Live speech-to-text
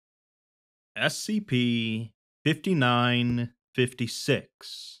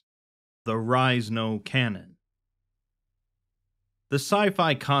SCP-5956, THEREISNOCANNON. The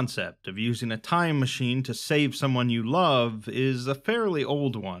sci-fi concept of using a time machine to save someone you love is a fairly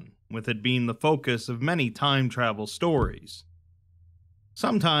old one, with it being the focus of many time travel stories.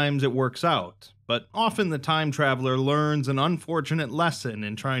 Sometimes it works out, but often the time traveler learns an unfortunate lesson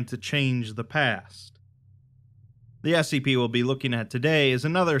in trying to change the past. The SCP we'll be looking at today is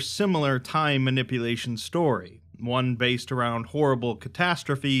another similar time manipulation story, one based around horrible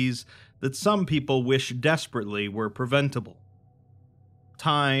catastrophes that some people wish desperately were preventable.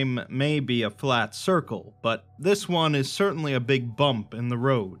 Time may be a flat circle, but this one is certainly a big bump in the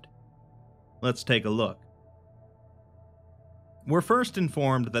road. Let's take a look. We're first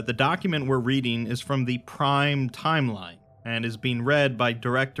informed that the document we're reading is from the Prime Timeline, and is being read by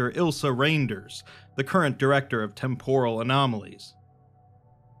Director Ilsa Reinders, the current Director of Temporal Anomalies.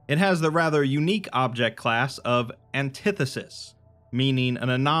 It has the rather unique object class of Antithesis, meaning an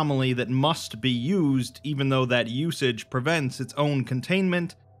anomaly that must be used even though that usage prevents its own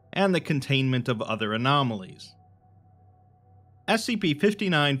containment and the containment of other anomalies.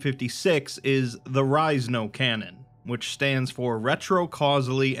 SCP-5956 is THEREISNOCANNON, which stands for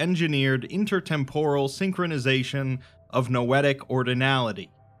Retrocausally Engineered Intertemporal Synchronization of Noetic Ordinality.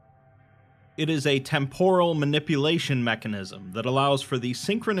 It is a temporal manipulation mechanism that allows for the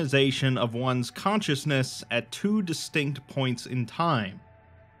synchronization of one's consciousness at two distinct points in time.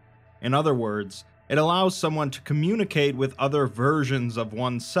 In other words, it allows someone to communicate with other versions of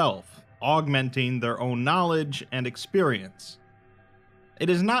oneself, augmenting their own knowledge and experience. It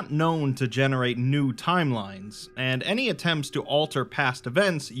is not known to generate new timelines, and any attempts to alter past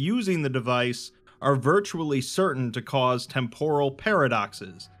events using the device are virtually certain to cause temporal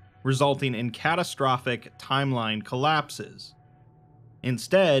paradoxes, resulting in catastrophic timeline collapses.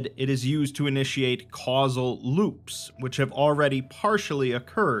 Instead, it is used to initiate causal loops, which have already partially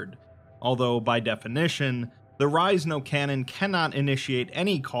occurred, although by definition, the THEREISNOCANNON cannot initiate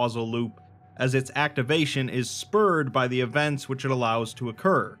any causal loop, as its activation is spurred by the events which it allows to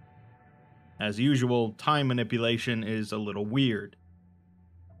occur. As usual, time manipulation is a little weird.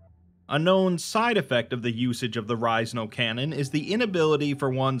 A known side effect of the usage of the THEREISNOCANNON is the inability for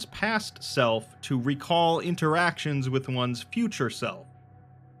one's past self to recall interactions with one's future self.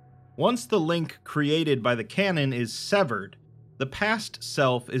 Once the link created by the cannon is severed, the past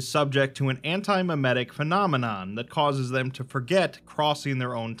self is subject to an anti-memetic phenomenon that causes them to forget crossing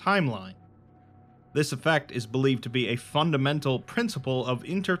their own timeline. This effect is believed to be a fundamental principle of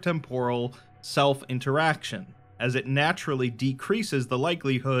intertemporal self-interaction, as it naturally decreases the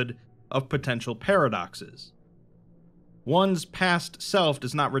likelihood of potential paradoxes. One's past self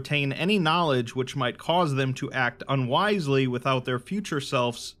does not retain any knowledge which might cause them to act unwisely without their future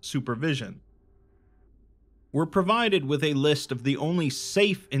self's supervision. We're provided with a list of the only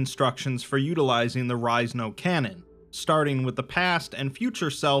safe instructions for utilizing the THEREISNOCANNON, starting with the past and future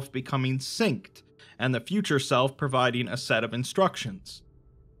self becoming synced, and the future self providing a set of instructions.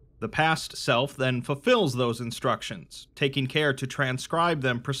 The past self then fulfills those instructions, taking care to transcribe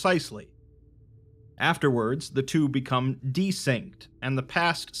them precisely. Afterwards, the two become desynced, and the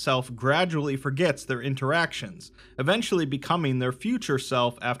past self gradually forgets their interactions, eventually becoming their future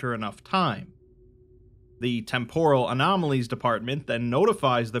self after enough time. The Temporal Anomalies Department then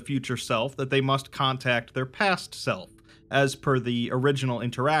notifies the future self that they must contact their past self, as per the original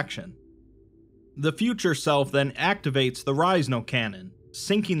interaction. The future self then activates the THEREISNOCANNON,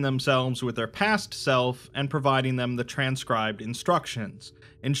 syncing themselves with their past self and providing them the transcribed instructions,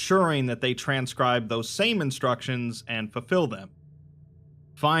 ensuring that they transcribe those same instructions and fulfill them.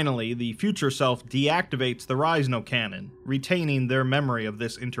 Finally, the future self deactivates the THEREISNOCANNON, retaining their memory of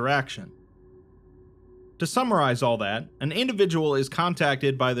this interaction. To summarize all that, an individual is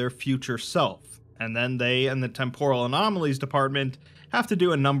contacted by their future self, and then they and the Temporal Anomalies Department have to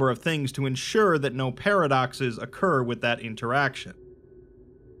do a number of things to ensure that no paradoxes occur with that interaction.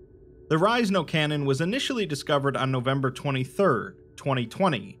 The THEREISNOCANNON was initially discovered on November 23,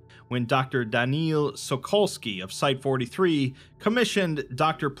 2020, when Dr. Daniil Sokolsky of Site-43 commissioned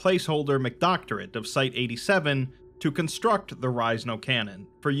Dr. Placeholder McDoctorate of Site-87 to construct the THEREISNOCANNON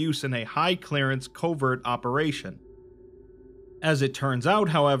for use in a high-clearance covert operation. As it turns out,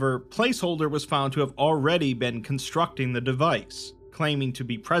 however, Placeholder was found to have already been constructing the device, claiming to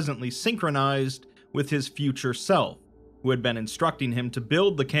be presently synchronized with his future self, who had been instructing him to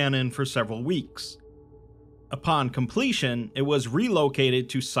build the cannon for several weeks. Upon completion, it was relocated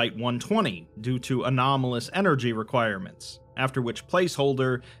to Site-120 due to anomalous energy requirements, after which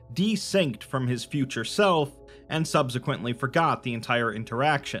Placeholder desynced from his future self and subsequently forgot the entire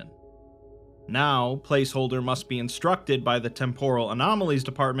interaction. Now, Placeholder must be instructed by the Temporal Anomalies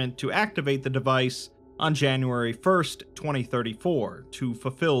Department to activate the device on January 1st, 2034, to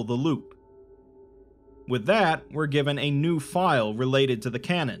fulfill the loop. With that, we're given a new file related to the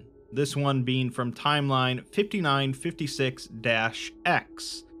canon, this one being from timeline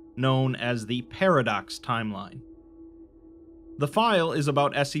 5956-X, known as the Paradox Timeline. The file is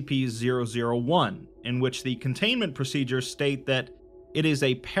about SCP-001, in which the containment procedures state that it is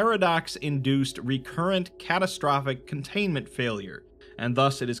a paradox-induced recurrent catastrophic containment failure, and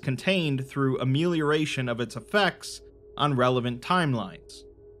thus it is contained through amelioration of its effects on relevant timelines.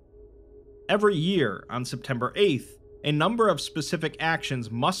 Every year, on September 8th, a number of specific actions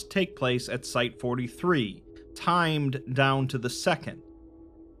must take place at Site-43, timed down to the second.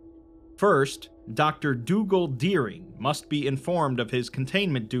 First, Dr. Dougal Deering must be informed of his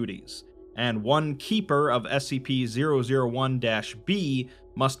containment duties, and one keeper of SCP-001-B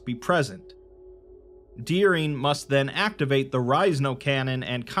must be present. Deering must then activate the THEREISNOCANNON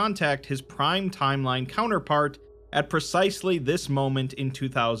and contact his Prime Timeline counterpart at precisely this moment in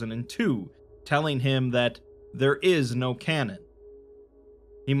 2002, telling him that there is no canon.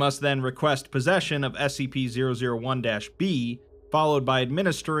 He must then request possession of SCP-001-B, followed by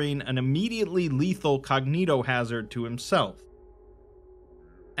administering an immediately lethal cognitohazard to himself.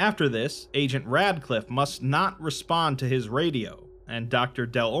 After this, Agent Radcliffe must not respond to his radio, and Dr.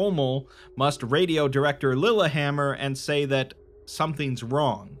 Del Olmo must radio Director Lillehammer and say that something's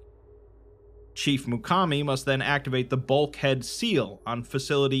wrong. Chief Mukami must then activate the bulkhead seal on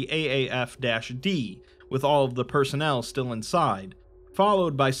Facility AAF-D, with all of the personnel still inside,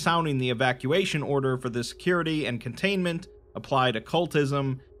 followed by sounding the evacuation order for the security and containment, applied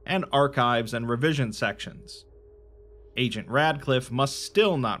occultism, and archives and revision sections. Agent Radcliffe must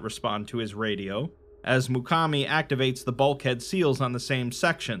still not respond to his radio, as Mukami activates the bulkhead seals on the same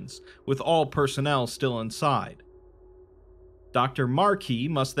sections, with all personnel still inside. Dr. Markey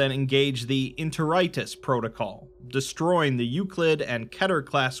must then engage the Interitus Protocol, destroying the Euclid and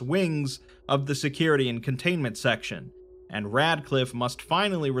Keter-class wings of the security and containment section, and Radcliffe must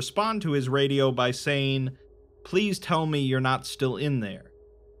finally respond to his radio by saying, "Please tell me you're not still in there."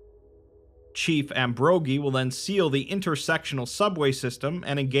 Chief Ambrogi will then seal the intersectional subway system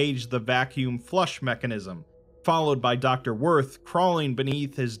and engage the vacuum flush mechanism, followed by Dr. Worth crawling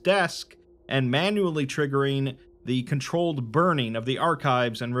beneath his desk and manually triggering the controlled burning of the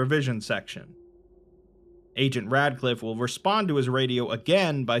archives and revision section. Agent Radcliffe will respond to his radio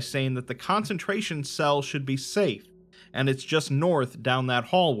again by saying that the concentration cell should be safe, and it's just north down that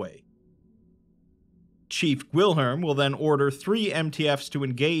hallway. Chief Wilhelm will then order 3 MTFs to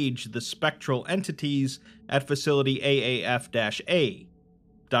engage the spectral entities at Facility AAF-A.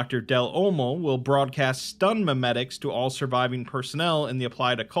 Dr. Del Olmo will broadcast stun memetics to all surviving personnel in the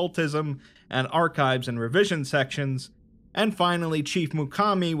applied occultism and archives and revision sections, and finally Chief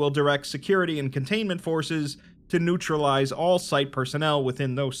Mukami will direct security and containment forces to neutralize all site personnel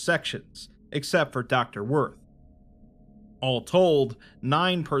within those sections, except for Dr. Worth. All told,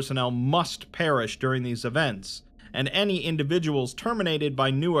 9 personnel must perish during these events, and any individuals terminated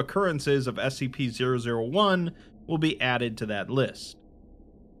by new occurrences of SCP-001 will be added to that list.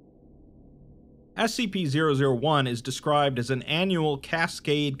 SCP-001 is described as an annual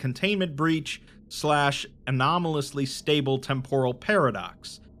cascade containment breach / anomalously stable temporal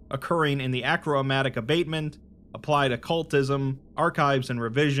paradox, occurring in the achromatic abatement, applied occultism, archives and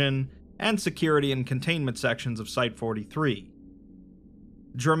revision, and security and containment sections of Site-43.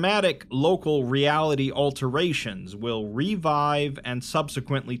 Dramatic local reality alterations will revive and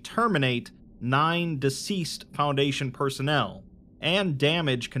subsequently terminate 9 deceased Foundation personnel, and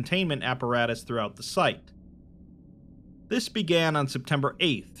damage containment apparatus throughout the site. This began on September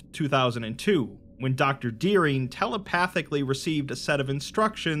 8th, 2002, when Dr. Deering telepathically received a set of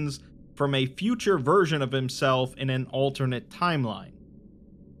instructions from a future version of himself in an alternate timeline.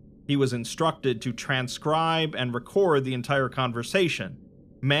 He was instructed to transcribe and record the entire conversation,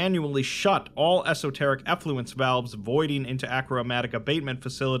 manually shut all esoteric effluence valves voiding into achromatic abatement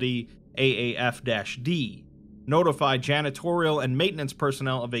facility AAF-D, notify janitorial and maintenance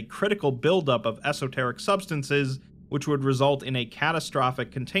personnel of a critical buildup of esoteric substances which would result in a catastrophic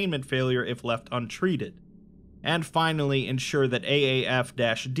containment failure if left untreated, and finally ensure that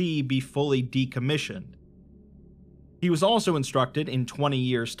AAF-D be fully decommissioned. He was also instructed in 20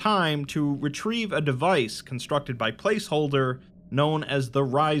 years' time to retrieve a device constructed by Placeholder known as the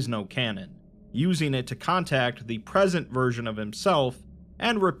THEREISNOCANNON, using it to contact the present version of himself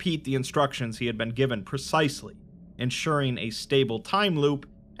and repeat the instructions he had been given precisely, ensuring a stable time loop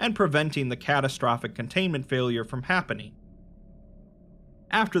and preventing the catastrophic containment failure from happening.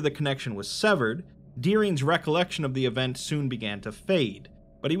 After the connection was severed, Deering's recollection of the event soon began to fade,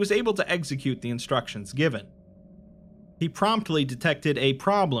 but he was able to execute the instructions given. He promptly detected a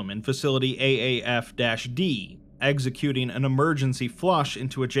problem in Facility AAF-D, executing an emergency flush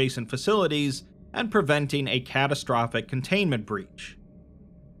into adjacent facilities and preventing a catastrophic containment breach.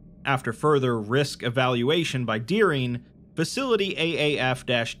 After further risk evaluation by Deering, Facility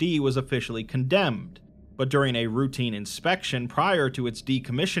AAF-D was officially condemned, but during a routine inspection prior to its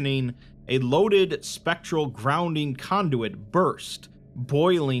decommissioning, a loaded spectral grounding conduit burst,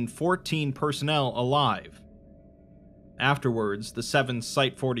 boiling 14 personnel alive. Afterwards, the 7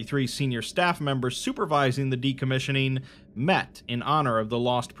 Site-43 senior staff members supervising the decommissioning met in honor of the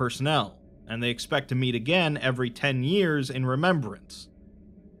lost personnel, and they expect to meet again every 10 years in remembrance.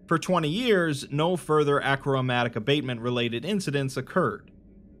 For 20 years, no further achromatic abatement-related incidents occurred.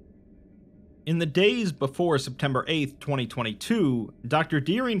 In the days before September 8, 2022, Dr.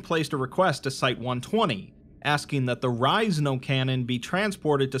 Deering placed a request to Site-120, asking that the THEREISNOCANNON be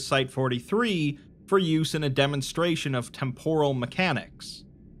transported to Site-43 for use in a demonstration of temporal mechanics.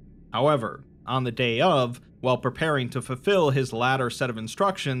 However, on the day of, while preparing to fulfill his latter set of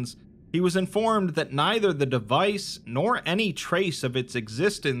instructions, he was informed that neither the device nor any trace of its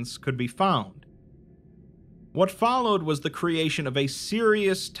existence could be found. What followed was the creation of a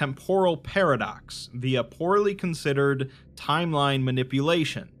serious temporal paradox via poorly considered timeline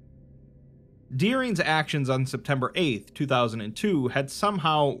manipulation. Deering's actions on September 8, 2002 had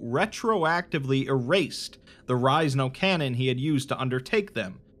somehow retroactively erased the THEREISNOCANNON he had used to undertake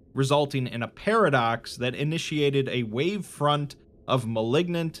them, resulting in a paradox that initiated a wave front of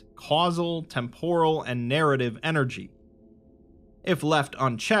malignant, causal, temporal, and narrative energy. If left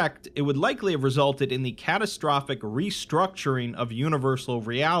unchecked, it would likely have resulted in the catastrophic restructuring of universal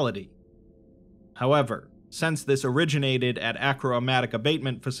reality. However, since this originated at Achromatic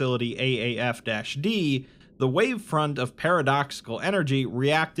Abatement Facility AAF-D, the wavefront of paradoxical energy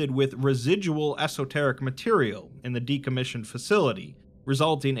reacted with residual esoteric material in the decommissioned facility,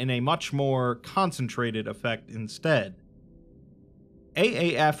 resulting in a much more concentrated effect instead.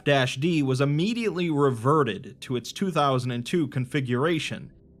 AAF-D was immediately reverted to its 2002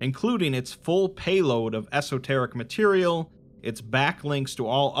 configuration, including its full payload of esoteric material, its backlinks to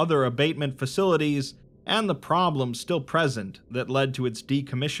all other abatement facilities, and the problems still present that led to its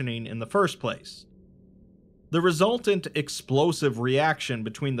decommissioning in the first place. The resultant explosive reaction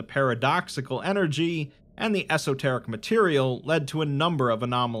between the paradoxical energy and the esoteric material led to a number of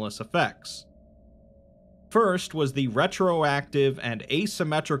anomalous effects. First was the retroactive and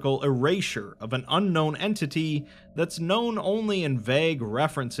asymmetrical erasure of an unknown entity that's known only in vague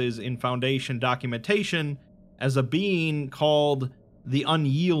references in Foundation documentation as a being called the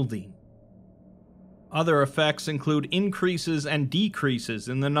Unyielding. Other effects include increases and decreases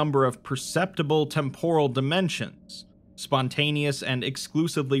in the number of perceptible temporal dimensions, spontaneous and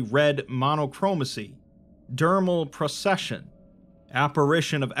exclusively red monochromacy, dermal procession,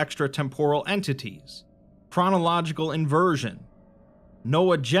 apparition of extratemporal entities, chronological inversion,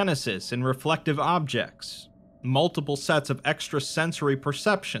 noogenesis in reflective objects, multiple sets of extrasensory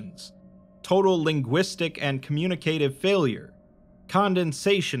perceptions, total linguistic and communicative failure,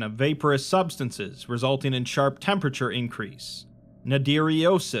 condensation of vaporous substances resulting in sharp temperature increase,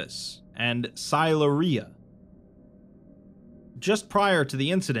 nadiriosis, and siluria. Just prior to the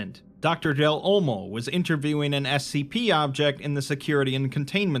incident, Dr. Del Olmo was interviewing an SCP object in the security and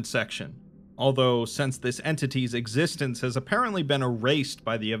containment section, although since this entity's existence has apparently been erased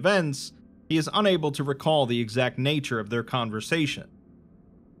by the events, he is unable to recall the exact nature of their conversation.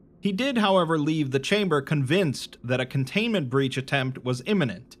 He did, however, leave the chamber convinced that a containment breach attempt was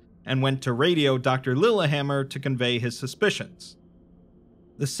imminent, and went to radio Dr. Lillehammer to convey his suspicions.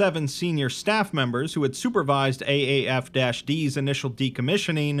 The 7 senior staff members who had supervised AAF-D's initial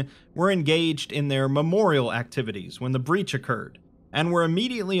decommissioning were engaged in their memorial activities when the breach occurred, and were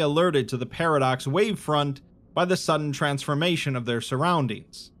immediately alerted to the paradox wavefront by the sudden transformation of their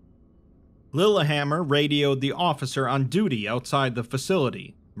surroundings. Lillehammer radioed the officer on duty outside the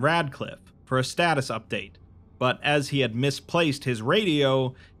facility, Radcliffe, for a status update, but as he had misplaced his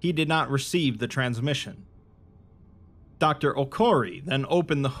radio, he did not receive the transmission. Dr. Okori then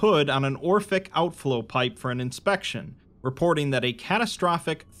opened the hood on an Orphic outflow pipe for an inspection, reporting that a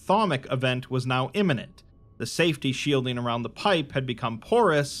catastrophic thaumic event was now imminent. The safety shielding around the pipe had become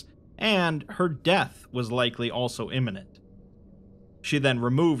porous, and her death was likely also imminent. She then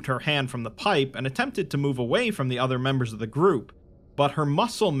removed her hand from the pipe and attempted to move away from the other members of the group, but her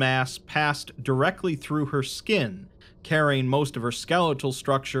muscle mass passed directly through her skin, carrying most of her skeletal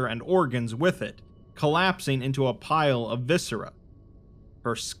structure and organs with it, collapsing into a pile of viscera.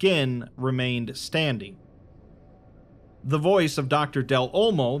 Her skin remained standing. The voice of Dr. Del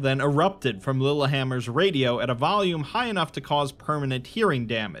Olmo then erupted from Lillehammer's radio at a volume high enough to cause permanent hearing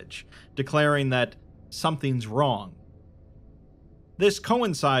damage, declaring that something's wrong. This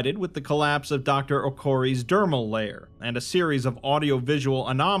coincided with the collapse of Dr. Okori's dermal layer, and a series of audiovisual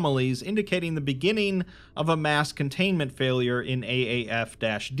anomalies indicating the beginning of a mass containment failure in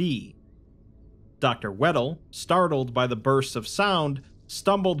AAF-D. Dr. Weddle, startled by the bursts of sound,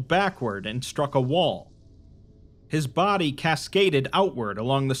 stumbled backward and struck a wall. His body cascaded outward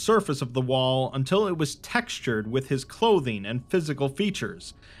along the surface of the wall until it was textured with his clothing and physical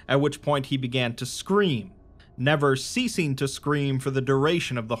features, at which point he began to scream, never ceasing to scream for the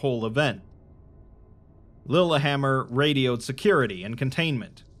duration of the whole event. Lillehammer radioed security and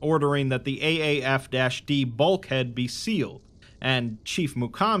containment, ordering that the AAF-D bulkhead be sealed, and Chief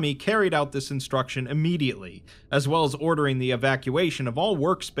Mukami carried out this instruction immediately, as well as ordering the evacuation of all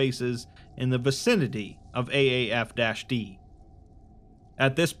workspaces in the vicinity of AAF-D.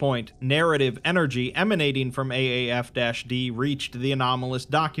 At this point, narrative energy emanating from AAF-D reached the anomalous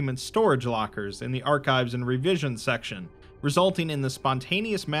document storage lockers in the Archives and Revision section, resulting in the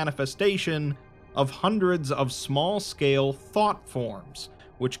spontaneous manifestation of hundreds of small-scale thought forms,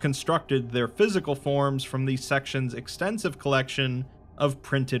 which constructed their physical forms from the section's extensive collection of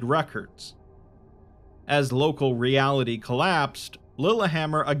printed records. As local reality collapsed,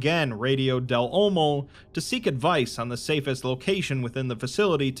 Lillehammer again radioed Del Olmo to seek advice on the safest location within the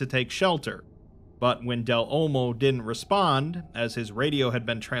facility to take shelter, but when Del Olmo didn't respond, as his radio had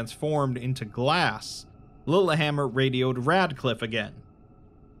been transformed into glass, Lillehammer radioed Radcliffe again.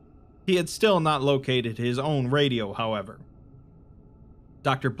 He had still not located his own radio, however.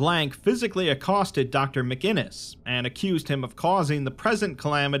 Dr. Blank physically accosted Dr. McInnes and accused him of causing the present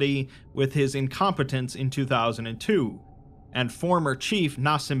calamity with his incompetence in 2002, and former Chief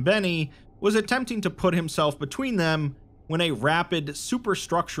Nasimbeni was attempting to put himself between them when a rapid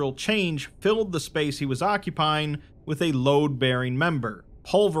superstructural change filled the space he was occupying with a load-bearing member,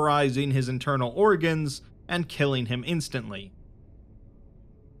 pulverizing his internal organs and killing him instantly.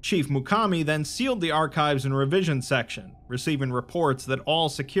 Chief Mukami then sealed the Archives and Revision section, receiving reports that all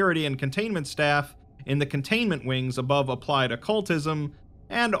security and containment staff in the containment wings above Applied Occultism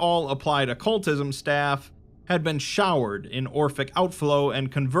and all Applied Occultism staff had been showered in Orphic outflow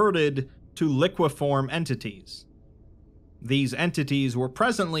and converted to liquiform entities. These entities were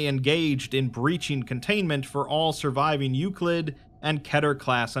presently engaged in breaching containment for all surviving Euclid and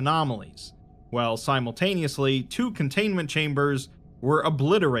Keter-class anomalies, while simultaneously 2 containment chambers were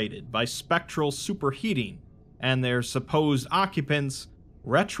obliterated by spectral superheating and their supposed occupants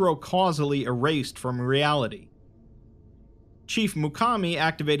retrocausally erased from reality. Chief Mukami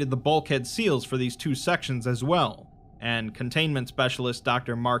activated the bulkhead seals for these 2 sections as well, and containment specialist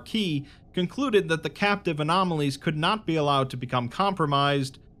Dr. Marquis concluded that the captive anomalies could not be allowed to become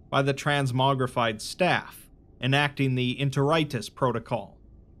compromised by the transmogrified staff, enacting the Interitus Protocol.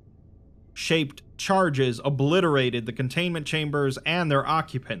 Shaped charges obliterated the containment chambers and their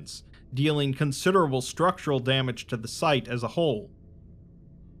occupants, dealing considerable structural damage to the site as a whole.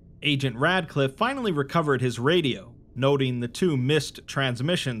 Agent Radcliffe finally recovered his radio, noting the 2 missed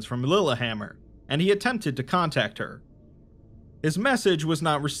transmissions from Lillehammer, and he attempted to contact her. His message was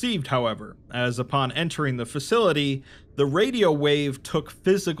not received, however, as upon entering the facility, the radio wave took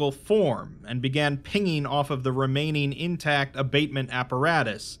physical form and began pinging off of the remaining intact abatement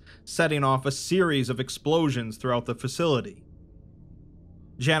apparatus, setting off a series of explosions throughout the facility.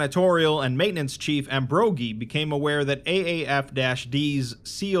 Janitorial and Maintenance Chief Ambrogi became aware that AAF-D's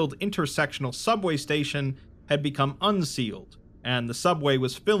sealed intersectional subway station had become unsealed, and the subway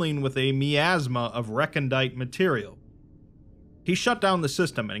was filling with a miasma of recondite material. He shut down the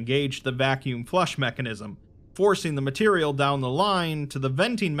system and engaged the vacuum flush mechanism, forcing the material down the line to the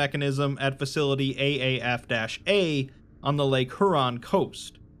venting mechanism at facility AAF-A on the Lake Huron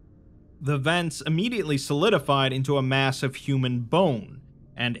coast. The vents immediately solidified into a mass of human bone,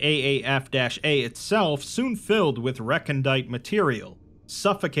 and AAF-A itself soon filled with recondite material,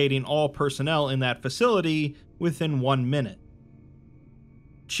 suffocating all personnel in that facility within 1 minute.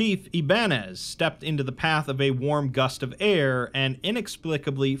 Chief Ibanez stepped into the path of a warm gust of air and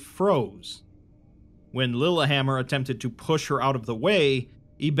inexplicably froze. When Lillehammer attempted to push her out of the way,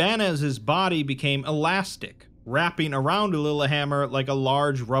 Ibanez's body became elastic, wrapping around Lillehammer like a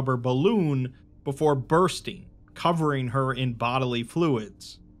large rubber balloon before bursting, covering her in bodily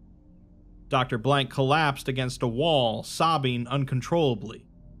fluids. Dr. Blank collapsed against a wall, sobbing uncontrollably.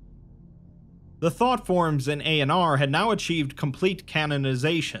 The thought forms in A&R had now achieved complete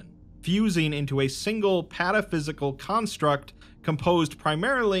canonization, fusing into a single pataphysical construct composed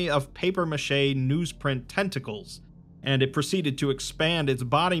primarily of papier-mâché newsprint tentacles, and it proceeded to expand its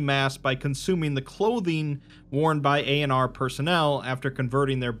body mass by consuming the clothing worn by A&R personnel after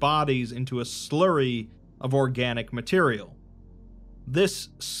converting their bodies into a slurry of organic material. This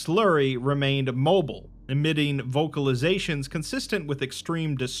slurry remained mobile, emitting vocalizations consistent with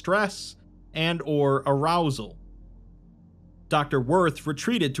extreme distress and/or arousal. Dr. Worth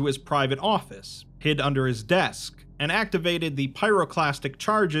retreated to his private office, hid under his desk, and activated the pyroclastic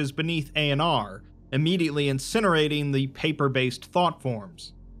charges beneath A&R, immediately incinerating the paper-based thought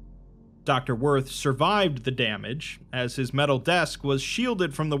forms. Dr. Worth survived the damage, as his metal desk was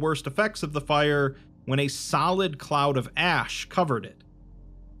shielded from the worst effects of the fire when a solid cloud of ash covered it.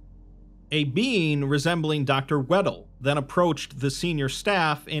 A being resembling Dr. Weddle then approached the senior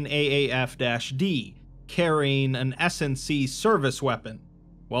staff in AAF-D, carrying an SNC service weapon,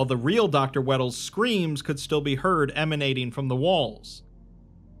 while the real Dr. Weddle's screams could still be heard emanating from the walls.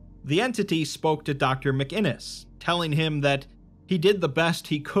 The entity spoke to Dr. McInnes, telling him that he did the best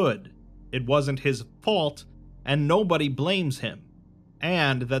he could, it wasn't his fault, and nobody blames him,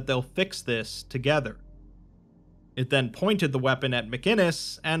 and that they'll fix this together. It then pointed the weapon at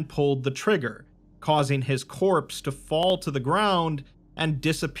McInnes and pulled the trigger, causing his corpse to fall to the ground and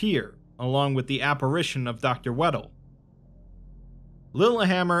disappear, along with the apparition of Dr. Weddle.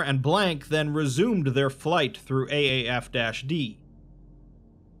 Lillehammer and Blank then resumed their flight through AAF-D.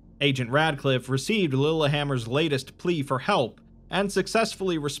 Agent Radcliffe received Lillehammer's latest plea for help and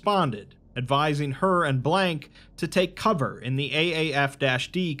successfully responded, advising her and Blank to take cover in the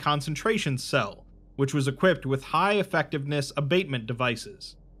AAF-D concentration cell, which was equipped with high-effectiveness abatement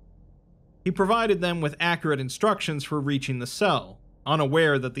devices. He provided them with accurate instructions for reaching the cell,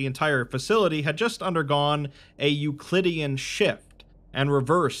 unaware that the entire facility had just undergone a Euclidean shift and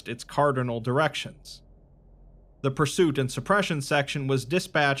reversed its cardinal directions. The Pursuit and Suppression Section was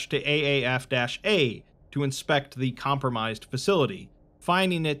dispatched to AAF-A to inspect the compromised facility,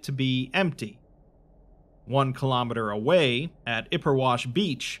 finding it to be empty. 1 kilometer away, at Ipperwash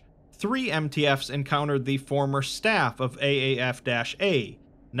Beach, 3 MTFs encountered the former staff of AAF-A,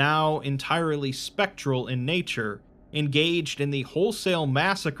 now entirely spectral in nature, engaged in the wholesale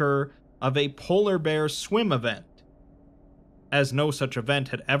massacre of a polar bear swim event. As no such event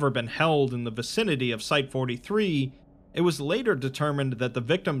had ever been held in the vicinity of Site-43, it was later determined that the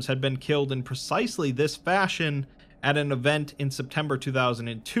victims had been killed in precisely this fashion at an event in September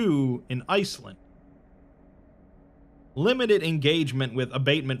 2002 in Iceland. Limited engagement with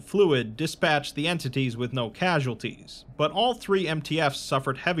abatement fluid dispatched the entities with no casualties, but all 3 MTFs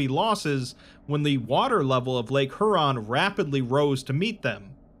suffered heavy losses when the water level of Lake Huron rapidly rose to meet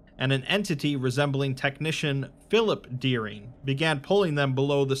them, and an entity resembling technician Philip Deering began pulling them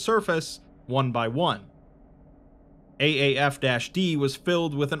below the surface one by one. AAF-D was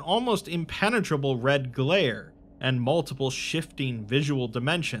filled with an almost impenetrable red glare and multiple shifting visual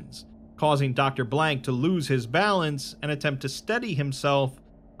dimensions, causing Dr. Blank to lose his balance and attempt to steady himself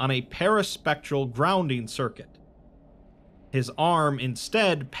on a paraspectral grounding circuit. His arm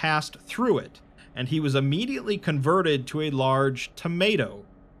instead passed through it, and he was immediately converted to a large tomato,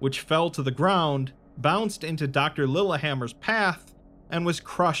 which fell to the ground, bounced into Dr. Lillehammer's path, and was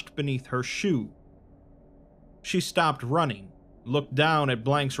crushed beneath her shoe. She stopped running, looked down at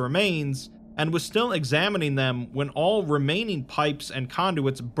Blank's remains, and was still examining them when all remaining pipes and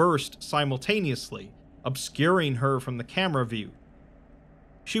conduits burst simultaneously, obscuring her from the camera view.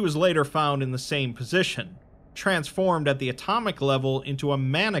 She was later found in the same position, transformed at the atomic level into a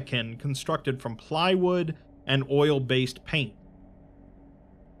mannequin constructed from plywood and oil-based paint.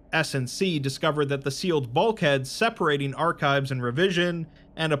 S&C discovered that the sealed bulkheads separating archives and revision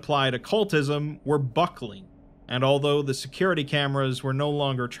and applied occultism were buckling, and although the security cameras were no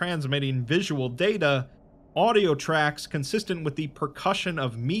longer transmitting visual data, audio tracks consistent with the percussion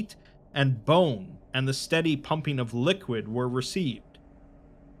of meat and bone and the steady pumping of liquid were received.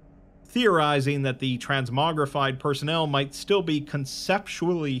 Theorizing that the transmogrified personnel might still be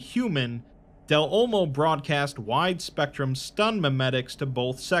conceptually human, Del Olmo broadcast wide-spectrum stun memetics to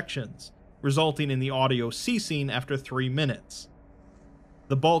both sections, resulting in the audio ceasing after 3 minutes.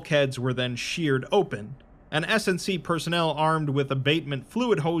 The bulkheads were then sheared open, and S&C personnel armed with abatement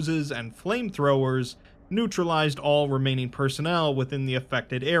fluid hoses and flamethrowers neutralized all remaining personnel within the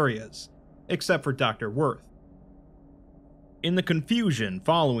affected areas, except for Dr. Worth. In the confusion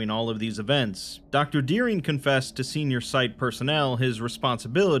following all of these events, Dr. Deering confessed to senior site personnel his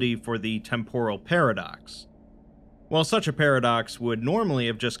responsibility for the temporal paradox. While such a paradox would normally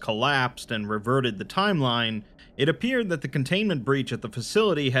have just collapsed and reverted the timeline, it appeared that the containment breach at the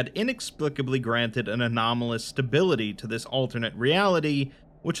facility had inexplicably granted an anomalous stability to this alternate reality,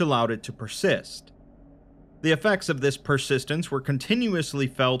 which allowed it to persist. The effects of this persistence were continuously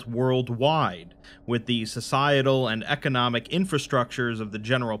felt worldwide, with the societal and economic infrastructures of the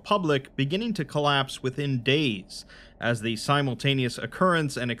general public beginning to collapse within days, as the simultaneous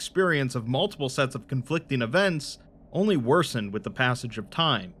occurrence and experience of multiple sets of conflicting events only worsened with the passage of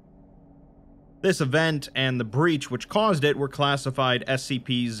time. This event and the breach which caused it were classified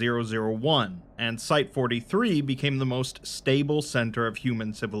SCP-001, and Site-43 became the most stable center of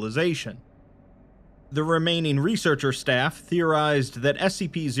human civilization. The remaining researcher staff theorized that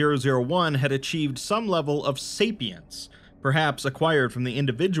SCP-001 had achieved some level of sapience, perhaps acquired from the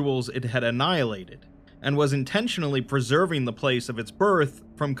individuals it had annihilated, and was intentionally preserving the place of its birth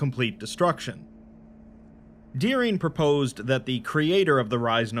from complete destruction. Deering proposed that the creator of the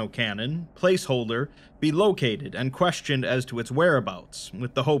THEREISNOCANNON, Placeholder, be located and questioned as to its whereabouts,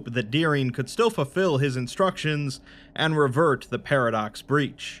 with the hope that Deering could still fulfill his instructions and revert the paradox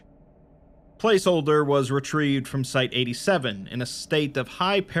breach. Placeholder was retrieved from Site-87 in a state of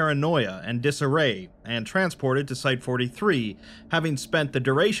high paranoia and disarray, and transported to Site-43, having spent the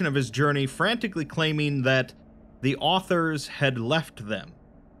duration of his journey frantically claiming that the authors had left them.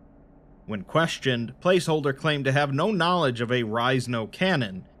 When questioned, Placeholder claimed to have no knowledge of a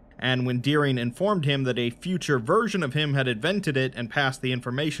THEREISNOCANNON, and when Deering informed him that a future version of him had invented it and passed the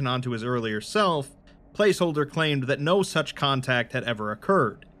information on to his earlier self, Placeholder claimed that no such contact had ever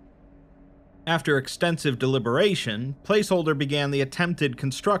occurred. After extensive deliberation, Placeholder began the attempted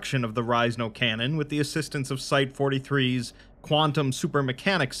construction of the THEREISNOCANNON with the assistance of Site-43's Quantum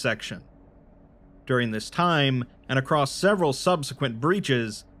Supermechanics section. During this time, and across several subsequent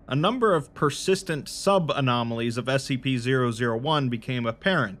breaches, a number of persistent sub-anomalies of SCP-001 became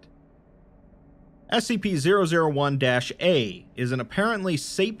apparent. SCP-001-A is an apparently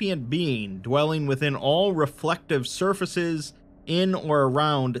sapient being dwelling within all reflective surfaces in or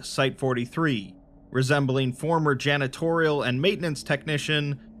around Site-43, resembling former janitorial and maintenance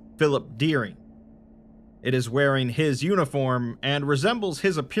technician Philip Deering. It is wearing his uniform and resembles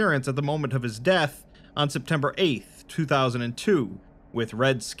his appearance at the moment of his death on September 8, 2002, with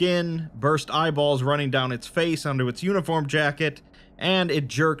red skin, burst eyeballs running down its face onto its uniform jacket, and it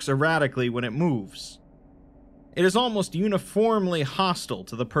jerks erratically when it moves. It is almost uniformly hostile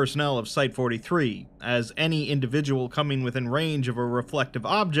to the personnel of Site-43, as any individual coming within range of a reflective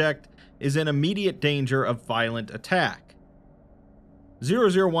object is in immediate danger of violent attack.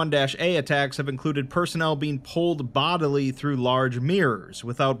 001-A attacks have included personnel being pulled bodily through large mirrors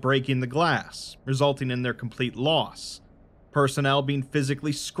without breaking the glass, resulting in their complete loss, personnel being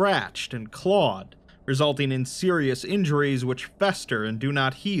physically scratched and clawed, resulting in serious injuries which fester and do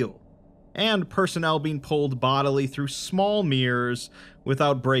not heal, and personnel being pulled bodily through small mirrors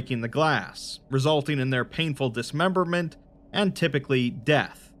without breaking the glass, resulting in their painful dismemberment and typically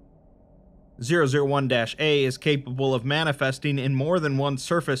death. 001-A is capable of manifesting in more than one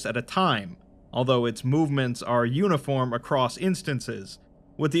surface at a time, although its movements are uniform across instances,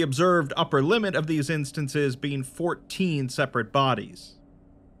 with the observed upper limit of these instances being 14 separate bodies.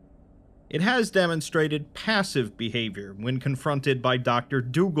 It has demonstrated passive behavior when confronted by Dr.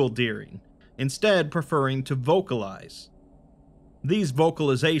 Dougal Deering, instead preferring to vocalize. These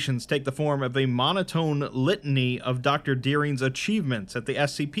vocalizations take the form of a monotone litany of Dr. Deering's achievements at the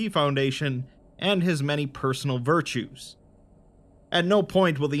SCP Foundation and his many personal virtues. At no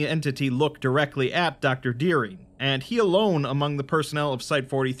point will the entity look directly at Dr. Deering, and he alone among the personnel of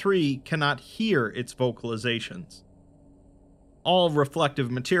Site-43 cannot hear its vocalizations. All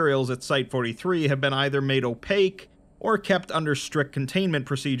reflective materials at Site-43 have been either made opaque or kept under strict containment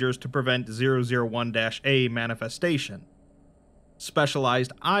procedures to prevent 001-A manifestation.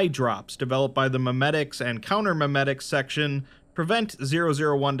 Specialized eye drops developed by the Memetics and Counter-Memetics section prevent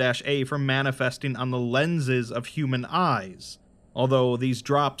 001-A from manifesting on the lenses of human eyes, although these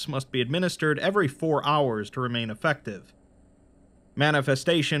drops must be administered every 4 hours to remain effective.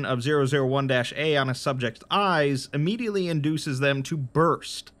 Manifestation of 001-A on a subject's eyes immediately induces them to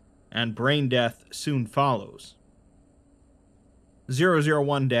burst, and brain death soon follows.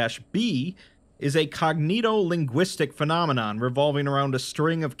 001-B is a cognito-linguistic phenomenon revolving around a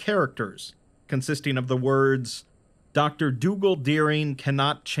string of characters, consisting of the words, "Dr. Dougal Deering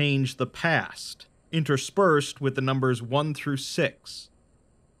cannot change the past," interspersed with the numbers 1 through 6.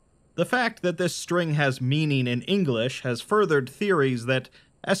 The fact that this string has meaning in English has furthered theories that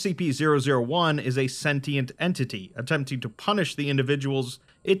SCP-001 is a sentient entity attempting to punish the individuals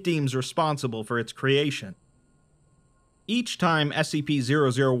it deems responsible for its creation. Each time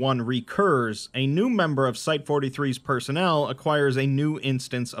SCP-001 recurs, a new member of Site-43's personnel acquires a new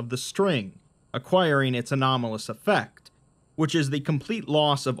instance of the string, acquiring its anomalous effect, which is the complete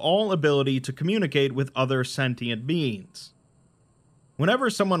loss of all ability to communicate with other sentient beings. Whenever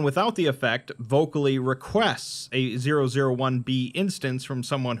someone without the effect vocally requests a 001B instance from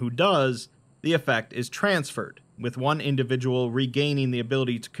someone who does, the effect is transferred, with one individual regaining the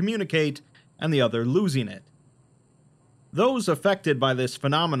ability to communicate and the other losing it. Those affected by this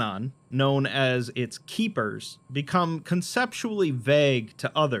phenomenon, known as its keepers, become conceptually vague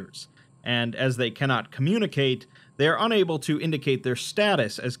to others, and as they cannot communicate, they are unable to indicate their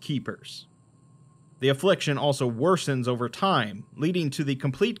status as keepers. The affliction also worsens over time, leading to the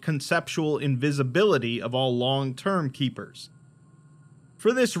complete conceptual invisibility of all long-term keepers.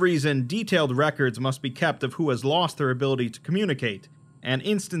 For this reason, detailed records must be kept of who has lost their ability to communicate, and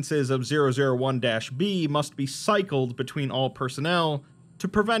instances of 001-B must be cycled between all personnel to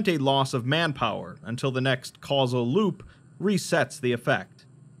prevent a loss of manpower until the next causal loop resets the effect.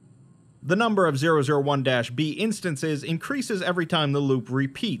 The number of 001-B instances increases every time the loop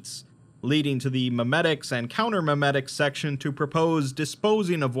repeats, leading to the memetics and counter-memetics section to propose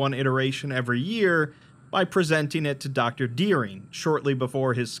disposing of one iteration every year by presenting it to Dr. Deering shortly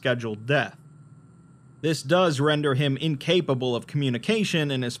before his scheduled death. This does render him incapable of communication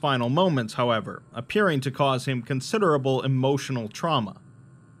in his final moments, however, appearing to cause him considerable emotional trauma.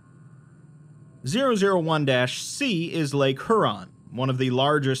 001-C is Lake Huron, one of the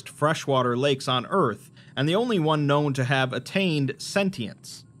largest freshwater lakes on Earth, and the only one known to have attained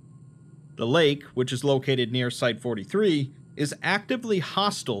sentience. The lake, which is located near Site-43, is actively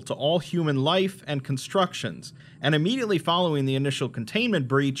hostile to all human life and constructions, and immediately following the initial containment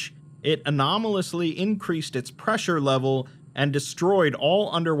breach, it anomalously increased its pressure level and destroyed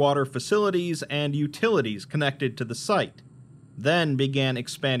all underwater facilities and utilities connected to the site, then began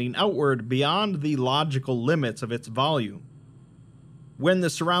expanding outward beyond the logical limits of its volume. When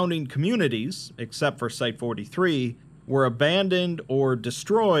the surrounding communities, except for Site-43, were abandoned or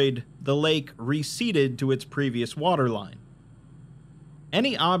destroyed, the lake receded to its previous waterline.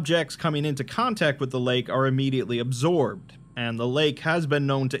 Any objects coming into contact with the lake are immediately absorbed, and the lake has been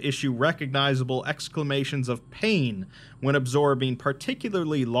known to issue recognizable exclamations of pain when absorbing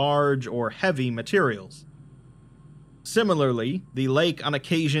particularly large or heavy materials. Similarly, the lake on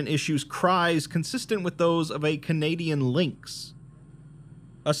occasion issues cries consistent with those of a Canadian lynx.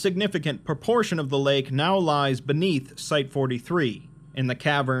 A significant proportion of the lake now lies beneath Site-43, in the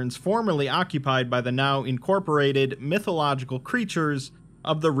caverns formerly occupied by the now incorporated mythological creatures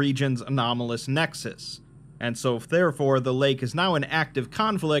of the region's anomalous nexus, and so therefore the lake is now in active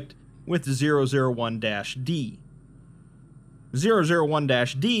conflict with 001-D.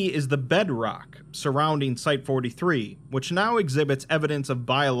 001-D is the bedrock surrounding Site-43, which now exhibits evidence of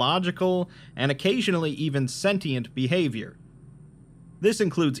biological and occasionally even sentient behavior. This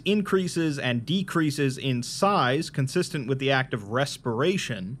includes increases and decreases in size consistent with the act of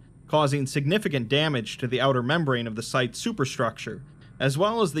respiration, causing significant damage to the outer membrane of the site's superstructure, as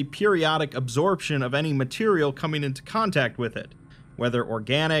well as the periodic absorption of any material coming into contact with it, whether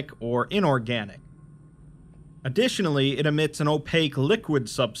organic or inorganic. Additionally, it emits an opaque liquid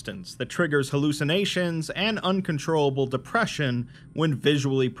substance that triggers hallucinations and uncontrollable depression when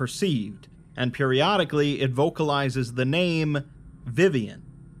visually perceived, and periodically it vocalizes the name Vivian.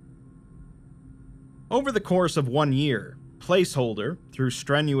 Over the course of 1 year, Placeholder, through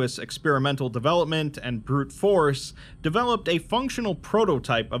strenuous experimental development and brute force, developed a functional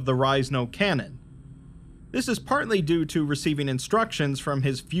prototype of the THEREISNOCANNON. This is partly due to receiving instructions from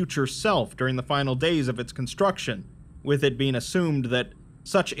his future self during the final days of its construction, with it being assumed that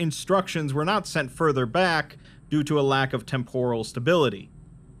such instructions were not sent further back due to a lack of temporal stability.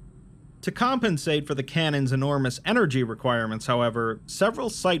 To compensate for the cannon's enormous energy requirements, however,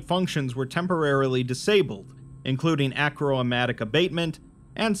 several site functions were temporarily disabled, including achromatic abatement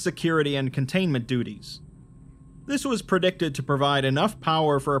and security and containment duties. This was predicted to provide enough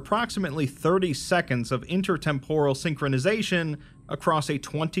power for approximately 30 seconds of intertemporal synchronization across a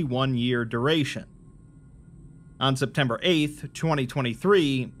 21-year duration. On September 8,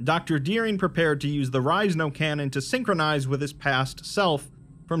 2023, Dr. Deering prepared to use the THEREISNOCANNON to synchronize with his past self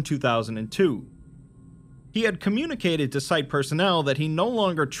from 2002. He had communicated to site personnel that he no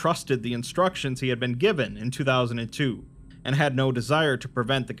longer trusted the instructions he had been given in 2002, and had no desire to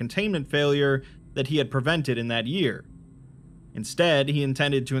prevent the containment failure that he had prevented in that year. Instead, he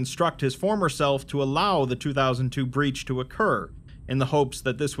intended to instruct his former self to allow the 2002 breach to occur, in the hopes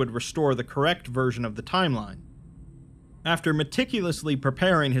that this would restore the correct version of the timeline. After meticulously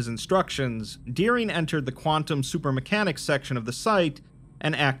preparing his instructions, Deering entered the quantum supermechanics section of the site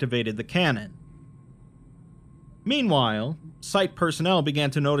and activated the cannon. Meanwhile, site personnel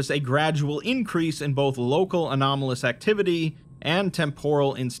began to notice a gradual increase in both local anomalous activity and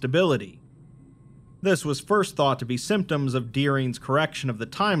temporal instability. This was first thought to be symptoms of Deering's correction of the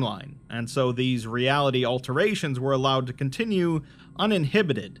timeline, and so these reality alterations were allowed to continue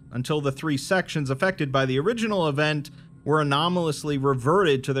uninhibited until the 3 sections affected by the original event were anomalously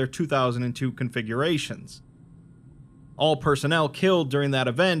reverted to their 2002 configurations. All personnel killed during that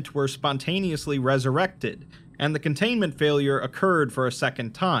event were spontaneously resurrected, and the containment failure occurred for a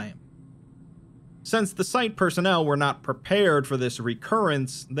second time. Since the site personnel were not prepared for this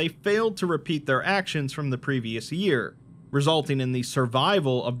recurrence, they failed to repeat their actions from the previous year, resulting in the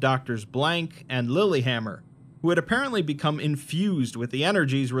survival of Drs. Blank and Lilyhammer, who had apparently become infused with the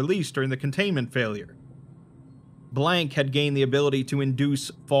energies released during the containment failure. Blank had gained the ability to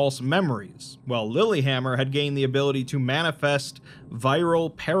induce false memories, while Lilyhammer had gained the ability to manifest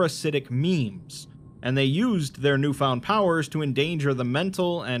viral parasitic memes, and they used their newfound powers to endanger the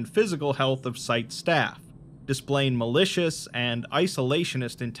mental and physical health of site staff, displaying malicious and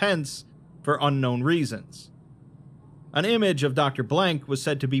isolationist intents for unknown reasons. An image of Dr. Blank was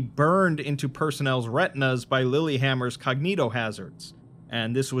said to be burned into personnel's retinas by Lilyhammer's cognitohazards,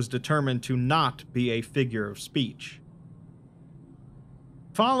 and this was determined to not be a figure of speech.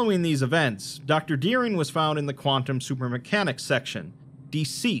 Following these events, Dr. Deering was found in the quantum supermechanics section,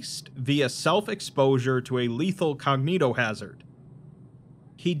 deceased via self-exposure to a lethal cognitohazard.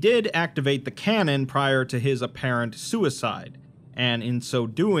 He did activate the cannon prior to his apparent suicide, and in so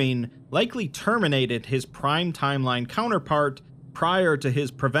doing, likely terminated his prime timeline counterpart prior to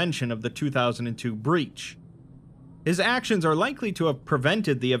his prevention of the 2002 breach. His actions are likely to have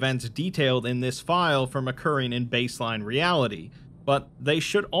prevented the events detailed in this file from occurring in baseline reality, but they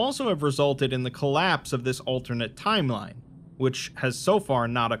should also have resulted in the collapse of this alternate timeline, which has so far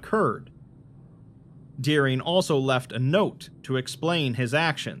not occurred. Deering also left a note to explain his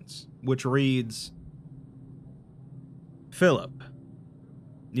actions, which reads, "Philip,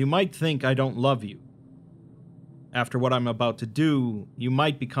 you might think I don't love you. After what I'm about to do, you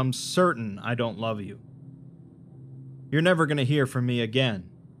might become certain I don't love you. You're never going to hear from me again,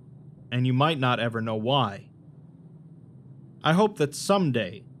 and you might not ever know why. I hope that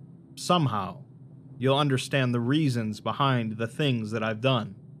someday, somehow, you'll understand the reasons behind the things that I've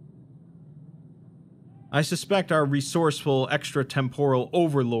done. I suspect our resourceful extratemporal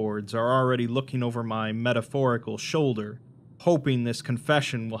overlords are already looking over my metaphorical shoulder, hoping this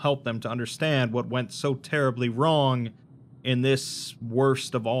confession will help them to understand what went so terribly wrong in this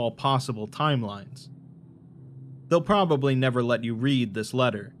worst of all possible timelines. They'll probably never let you read this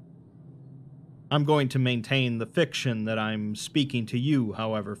letter. I'm going to maintain the fiction that I'm speaking to you,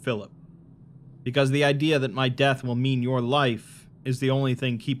 however, Philip, because the idea that my death will mean your life is the only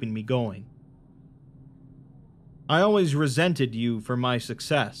thing keeping me going. I always resented you for my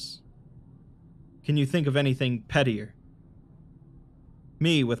success. Can you think of anything pettier?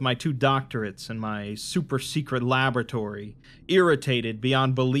 Me with my 2 doctorates and my super-secret laboratory, irritated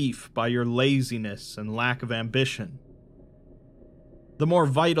beyond belief by your laziness and lack of ambition. The more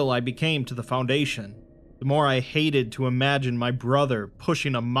vital I became to the Foundation, the more I hated to imagine my brother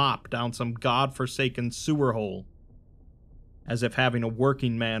pushing a mop down some godforsaken sewer hole, as if having a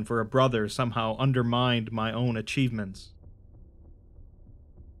working man for a brother somehow undermined my own achievements.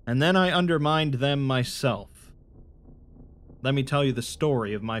 And then I undermined them myself. Let me tell you the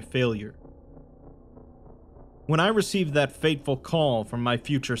story of my failure. When I received that fateful call from my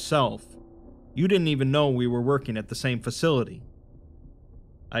future self, you didn't even know we were working at the same facility.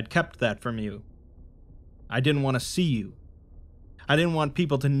 I'd kept that from you. I didn't want to see you. I didn't want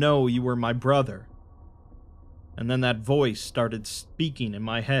people to know you were my brother. And then that voice started speaking in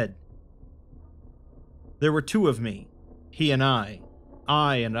my head. There were 2 of me, he and I,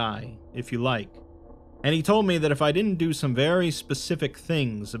 if you like. And he told me that if I didn't do some very specific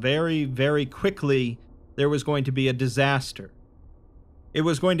things very, very quickly, there was going to be a disaster. It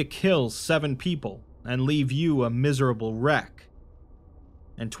was going to kill 7 people and leave you a miserable wreck.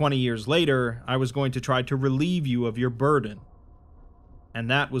 And 20 years later, I was going to try to relieve you of your burden. And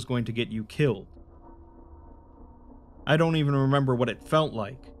that was going to get you killed. I don't even remember what it felt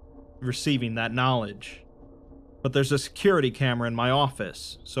like, receiving that knowledge. But there's a security camera in my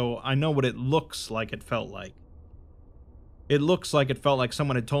office, so I know what it looks like it felt like. It looks like it felt like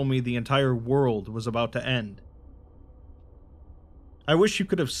someone had told me the entire world was about to end. I wish you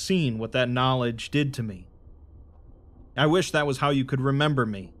could have seen what that knowledge did to me. I wish that was how you could remember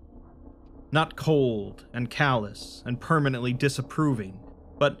me. Not cold and callous and permanently disapproving,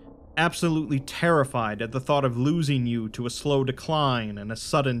 but absolutely terrified at the thought of losing you to a slow decline and a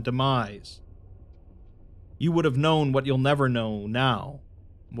sudden demise. You would have known what you'll never know now,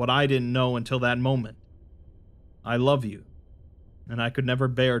 what I didn't know until that moment. I love you, and I could never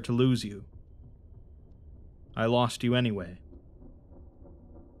bear to lose you. I lost you anyway.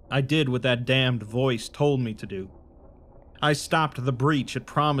 I did what that damned voice told me to do. I stopped the breach it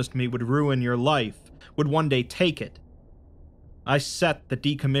promised me would ruin your life, would one day take it. I set the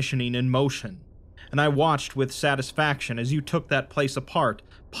decommissioning in motion, and I watched with satisfaction as you took that place apart,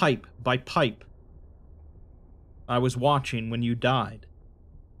 pipe by pipe. I was watching when you died,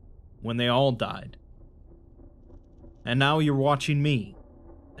 when they all died. And now you're watching me,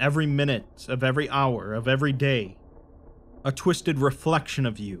 every minute of every hour of every day. A twisted reflection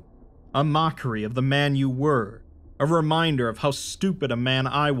of you, a mockery of the man you were, a reminder of how stupid a man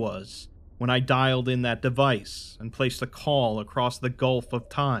I was when I dialed in that device and placed a call across the gulf of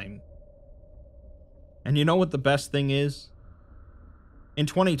time. And you know what the best thing is? In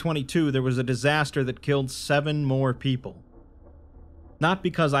 2022, there was a disaster that killed 7 more people. Not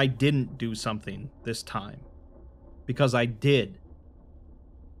because I didn't do something this time, because I did.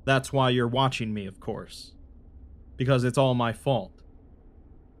 That's why you're watching me, of course. Because it's all my fault.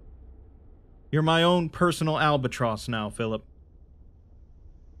 You're my own personal albatross now, Philip.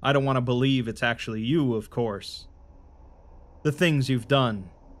 I don't want to believe it's actually you, of course. The things you've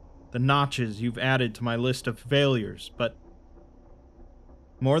done, the notches you've added to my list of failures, but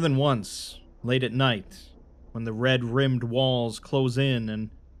more than once, late at night, when the red-rimmed walls close in and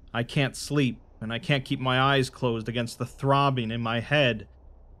I can't sleep and I can't keep my eyes closed against the throbbing in my head,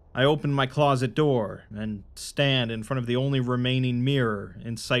 I open my closet door and stand in front of the only remaining mirror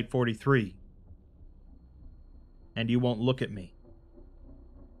in Site-43. And you won't look at me.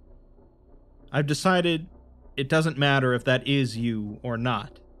 I've decided it doesn't matter if that is you or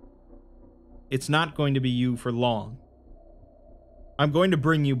not. It's not going to be you for long. I'm going to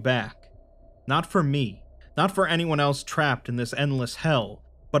bring you back. Not for me, not for anyone else trapped in this endless hell,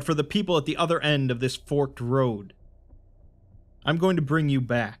 but for the people at the other end of this forked road. I'm going to bring you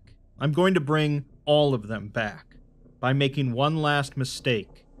back. I'm going to bring all of them back by making one last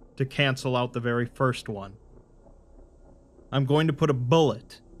mistake to cancel out the very first one. I'm going to put a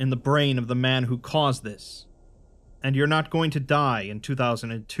bullet in the brain of the man who caused this. And you're not going to die in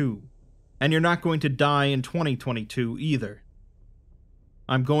 2002. And you're not going to die in 2022 either.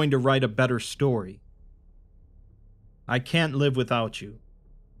 I'm going to write a better story. I can't live without you.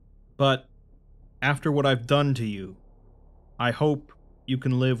 But after what I've done to you, I hope you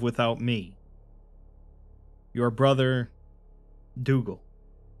can live without me. Your brother, Dougal.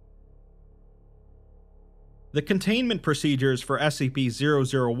 The containment procedures for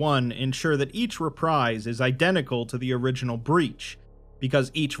SCP-001 ensure that each reprise is identical to the original breach, because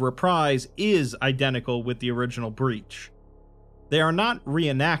each reprise is identical with the original breach. They are not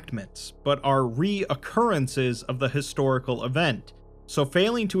reenactments, but are reoccurrences of the historical event, so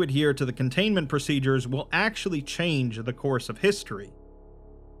failing to adhere to the containment procedures will actually change the course of history.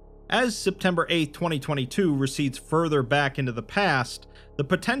 As September 8, 2022 recedes further back into the past, the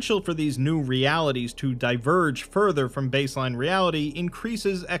potential for these new realities to diverge further from baseline reality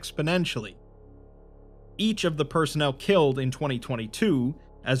increases exponentially. Each of the personnel killed in 2022,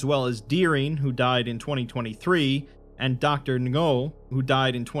 as well as Deering, who died in 2023, and Dr. Ngo, who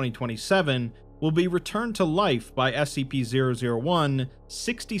died in 2027, will be returned to life by SCP-001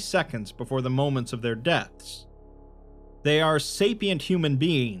 60 seconds before the moments of their deaths. They are sapient human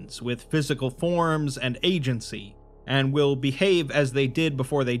beings with physical forms and agency, and will behave as they did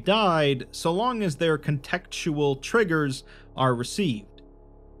before they died so long as their contextual triggers are received.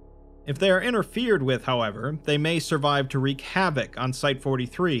 If they are interfered with, however, they may survive to wreak havoc on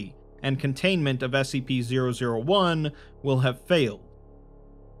Site-43, and containment of SCP-001 will have failed.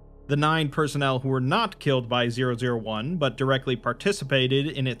 The 9 personnel who were not killed by 001 but directly participated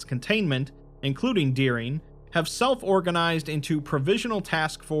in its containment, including Deering, have self-organized into Provisional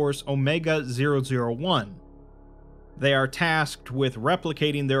Task Force Omega-001. They are tasked with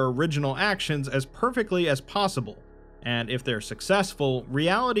replicating their original actions as perfectly as possible, and if they're successful,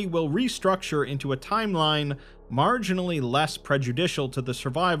 reality will restructure into a timeline marginally less prejudicial to the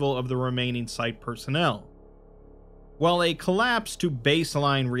survival of the remaining site personnel. While a collapse to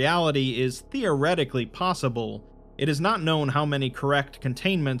baseline reality is theoretically possible, it is not known how many correct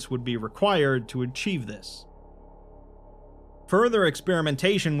containments would be required to achieve this. Further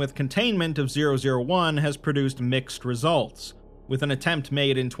experimentation with containment of 001 has produced mixed results, with an attempt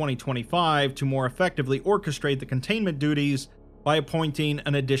made in 2025 to more effectively orchestrate the containment duties by appointing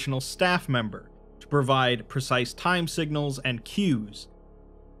an additional staff member to provide precise time signals and cues.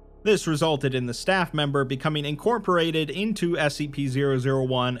 This resulted in the staff member becoming incorporated into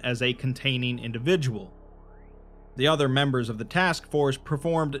SCP-001 as a containing individual. The other members of the task force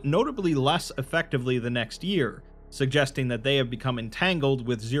performed notably less effectively the next year, suggesting that they have become entangled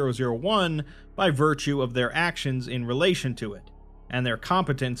with 001 by virtue of their actions in relation to it, and their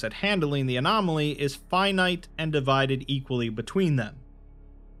competence at handling the anomaly is finite and divided equally between them.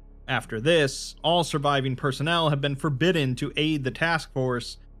 After this, all surviving personnel have been forbidden to aid the task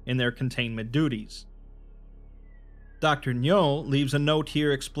force in their containment duties. Dr. Nyo leaves a note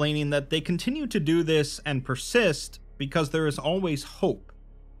here explaining that they continue to do this and persist because there is always hope.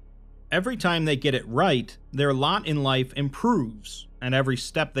 Every time they get it right, their lot in life improves, and every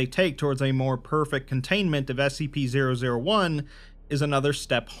step they take towards a more perfect containment of SCP-001 is another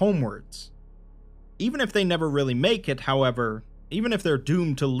step homewards. Even if they never really make it, however, even if they're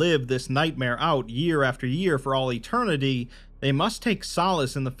doomed to live this nightmare out year after year for all eternity, they must take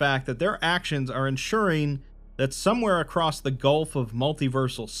solace in the fact that their actions are ensuring that somewhere across the gulf of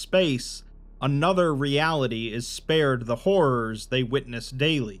multiversal space, another reality is spared the horrors they witness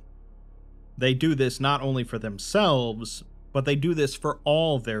daily. They do this not only for themselves, but they do this for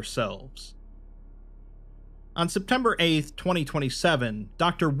all their selves. On September 8, 2027,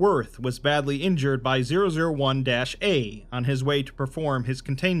 Dr. Worth was badly injured by 001-A on his way to perform his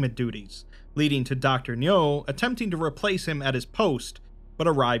containment duties, leading to Dr. Nyo attempting to replace him at his post, but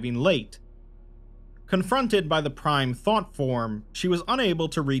arriving late. Confronted by the Prime Thought Form, she was unable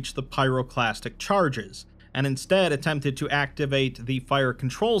to reach the pyroclastic charges, and instead attempted to activate the fire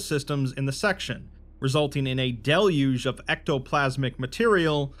control systems in the section, resulting in a deluge of ectoplasmic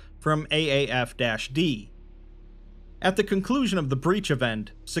material from AAF-D. At the conclusion of the breach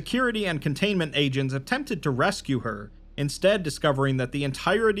event, security and containment agents attempted to rescue her, instead discovering that the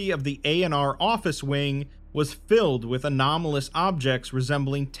entirety of the A&R office wing was filled with anomalous objects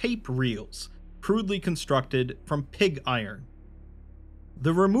resembling tape reels, crudely constructed from pig iron.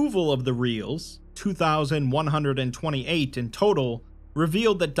 The removal of the reels, 2,128 in total,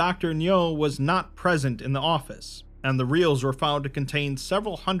 revealed that Dr. Nyo was not present in the office, and the reels were found to contain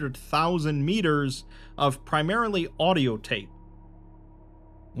several 100,000 meters of primarily audio tape.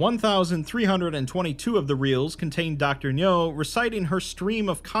 1,322 of the reels contained Dr. Nyo reciting her stream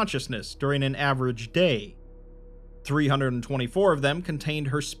of consciousness during an average day. 324 of them contained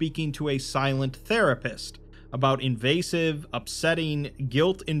her speaking to a silent therapist about invasive, upsetting,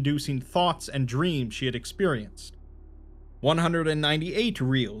 guilt-inducing thoughts and dreams she had experienced. 198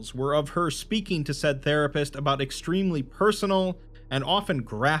 reels were of her speaking to said therapist about extremely personal and often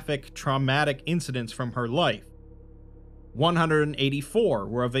graphic, traumatic incidents from her life. 184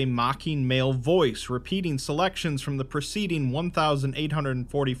 were of a mocking male voice repeating selections from the preceding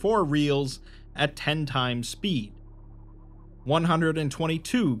 1,844 reels at 10 times speed.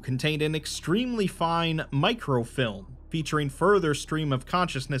 122 contained an extremely fine microfilm featuring further stream of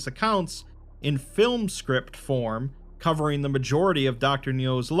consciousness accounts in film script form covering the majority of Dr.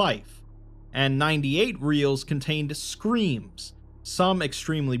 Nyo's life, and 98 reels contained screams, some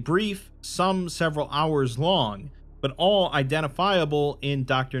extremely brief, some several hours long, but all identifiable in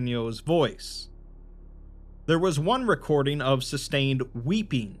Dr. Nyo's voice. There was one recording of sustained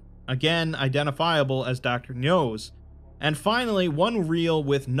weeping, again identifiable as Dr. Nyo's, and finally one reel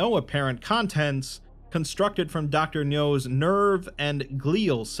with no apparent contents constructed from Dr. Nyo's nerve and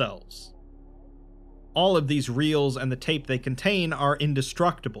glial cells. All of these reels and the tape they contain are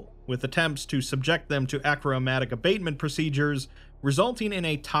indestructible, with attempts to subject them to achromatic abatement procedures resulting in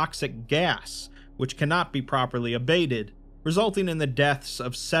a toxic gas, which cannot be properly abated, resulting in the deaths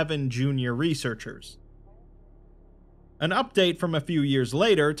of 7 junior researchers. An update from a few years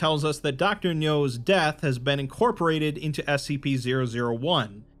later tells us that Dr. Nyo's death has been incorporated into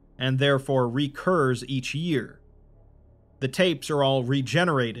SCP-001, and therefore recurs each year. The tapes are all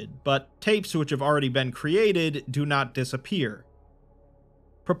regenerated, but tapes which have already been created do not disappear.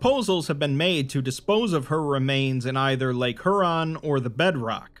 Proposals have been made to dispose of her remains in either Lake Huron or the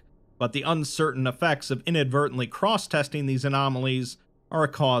bedrock, but the uncertain effects of inadvertently cross-testing these anomalies are a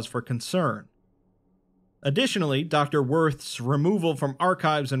cause for concern. Additionally, Dr. Worth's removal from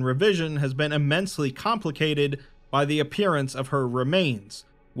archives and revision has been immensely complicated by the appearance of her remains,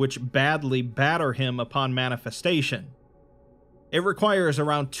 which badly batter him upon manifestation. It requires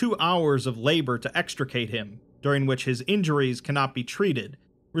around 2 hours of labor to extricate him, during which his injuries cannot be treated,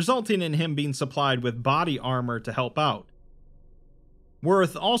 resulting in him being supplied with body armor to help out.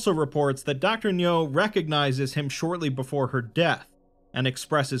 Worth also reports that Dr. Nyo recognizes him shortly before her death, and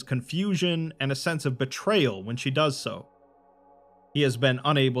expresses confusion and a sense of betrayal when she does so. He has been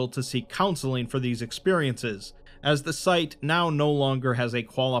unable to seek counseling for these experiences, as the site now no longer has a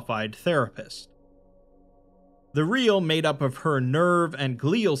qualified therapist. The reel, made up of her nerve and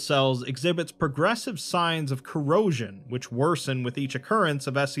glial cells, exhibits progressive signs of corrosion, which worsen with each occurrence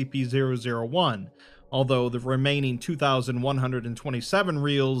of SCP-001, although the remaining 2,127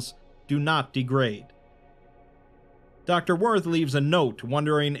 reels do not degrade. Dr. Worth leaves a note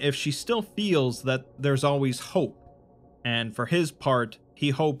wondering if she still feels that there's always hope, and for his part,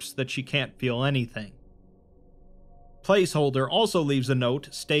 he hopes that she can't feel anything. Placeholder also leaves a note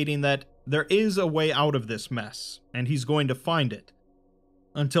stating that there is a way out of this mess, and he's going to find it.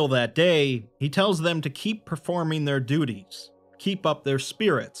 Until that day, he tells them to keep performing their duties, keep up their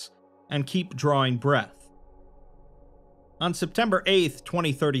spirits, and keep drawing breath. On September 8th,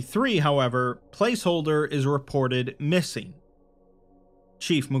 2033, however, Placeholder is reported missing.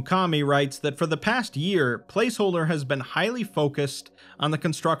 Chief Mukami writes that for the past year, Placeholder has been highly focused on the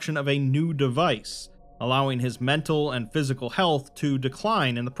construction of a new device, allowing his mental and physical health to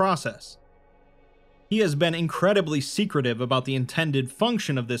decline in the process. He has been incredibly secretive about the intended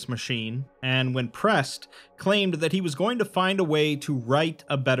function of this machine, and when pressed, claimed that he was going to find a way to write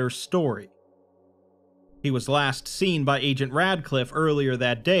a better story. He was last seen by Agent Radcliffe earlier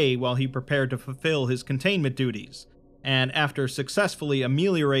that day while he prepared to fulfill his containment duties, and after successfully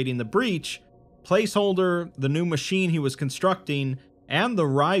ameliorating the breach, Placeholder, the new machine he was constructing, and the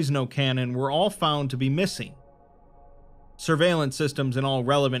THEREISNOCANNON were all found to be missing. Surveillance systems in all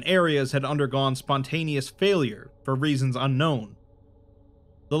relevant areas had undergone spontaneous failure for reasons unknown.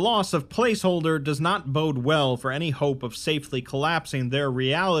 The loss of Placeholder does not bode well for any hope of safely collapsing their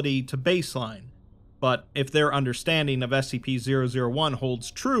reality to baseline, but if their understanding of SCP-001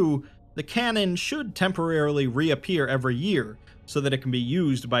 holds true, the cannon should temporarily reappear every year so that it can be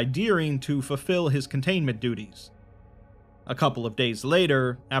used by Deering to fulfill his containment duties. A couple of days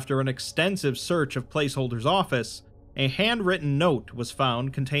later, after an extensive search of Placeholder's office, a handwritten note was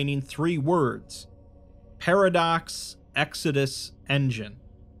found containing 3 words: Paradox Exodus Engine.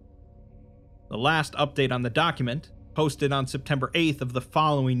 The last update on the document, posted on September 8th of the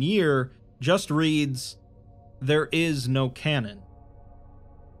following year, just reads, "There is no cannon."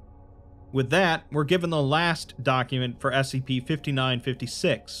 With that, we're given the last document for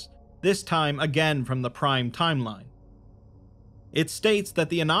SCP-5956, this time again from the Prime timeline. It states that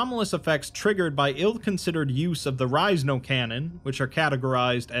the anomalous effects triggered by ill-considered use of the THEREISNOCANNON, which are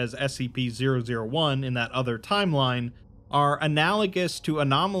categorized as SCP-001 in that other timeline, are analogous to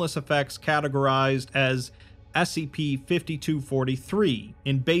anomalous effects categorized as SCP-5243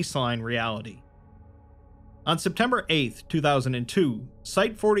 in baseline reality. On September 8, 2002,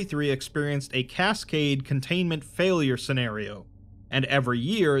 Site-43 experienced a cascade containment failure scenario, and every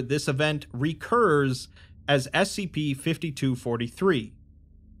year this event recurs as SCP-5243.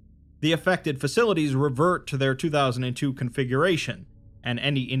 The affected facilities revert to their 2002 configuration, and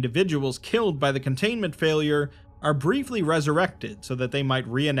any individuals killed by the containment failure are briefly resurrected so that they might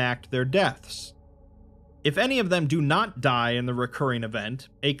reenact their deaths. If any of them do not die in the recurring event,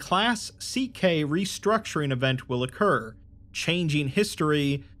 a Class CK restructuring event will occur, changing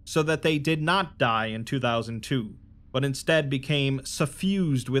history so that they did not die in 2002, but instead became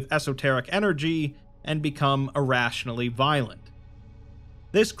suffused with esoteric energy and become irrationally violent.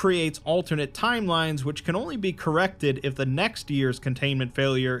 This creates alternate timelines which can only be corrected if the next year's containment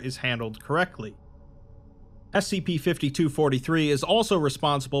failure is handled correctly. SCP-5243 is also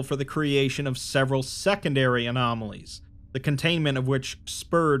responsible for the creation of several secondary anomalies, the containment of which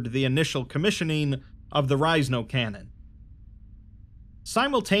spurred the initial commissioning of the THEREISNOCANNON.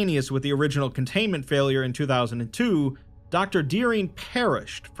 Simultaneous with the original containment failure in 2002, Dr. Deering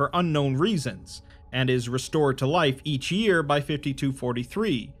perished for unknown reasons, and is restored to life each year by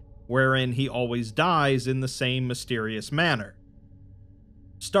 5243, wherein he always dies in the same mysterious manner.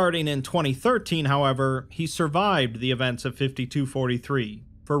 Starting in 2013, however, he survived the events of 5243,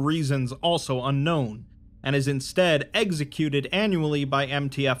 for reasons also unknown, and is instead executed annually by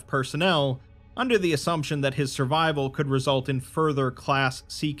MTF personnel, under the assumption that his survival could result in further Class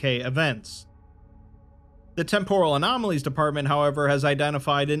CK events. The Temporal Anomalies Department, however, has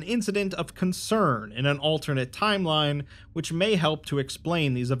identified an incident of concern in an alternate timeline which may help to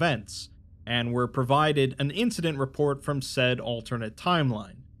explain these events, and were provided an incident report from said alternate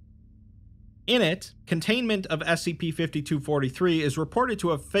timeline. In it, containment of SCP-5243 is reported to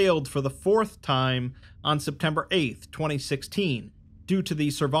have failed for the 4th time on September 8, 2016, due to the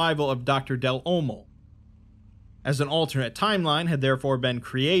survival of Dr. Del Olmo. As an alternate timeline had therefore been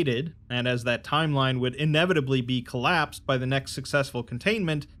created, and as that timeline would inevitably be collapsed by the next successful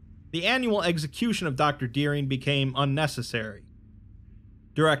containment, the annual execution of Dr. Deering became unnecessary.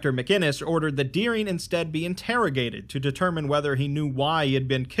 Director McInnes ordered that Deering instead be interrogated to determine whether he knew why he had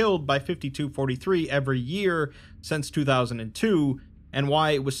been killed by 5243 every year since 2002, and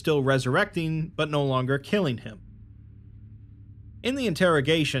why it was still resurrecting but no longer killing him. In the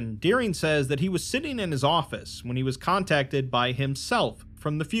interrogation, Deering says that he was sitting in his office when he was contacted by himself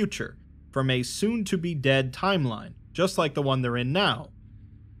from the future, from a soon-to-be-dead timeline, just like the one they're in now.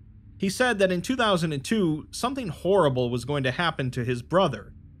 He said that in 2002, something horrible was going to happen to his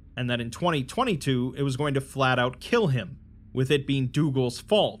brother, and that in 2022, it was going to flat-out kill him, with it being Dougal's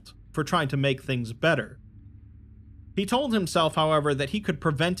fault for trying to make things better. He told himself, however, that he could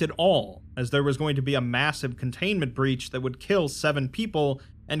prevent it all, as there was going to be a massive containment breach that would kill 7 people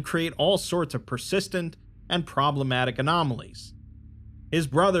and create all sorts of persistent and problematic anomalies. His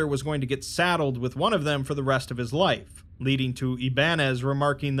brother was going to get saddled with one of them for the rest of his life, leading to Ibanez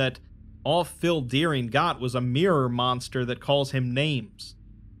remarking that all Phil Deering got was a mirror monster that calls him names.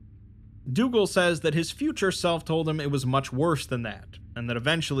 Dougal says that his future self told him it was much worse than that, and that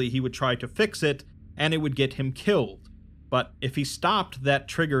eventually he would try to fix it, and it would get him killed. But if he stopped that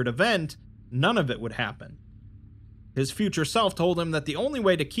triggered event, none of it would happen. His future self told him that the only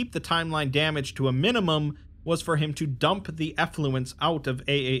way to keep the timeline damage to a minimum was for him to dump the effluents out of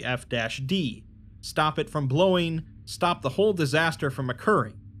AAF-D, stop it from blowing, stop the whole disaster from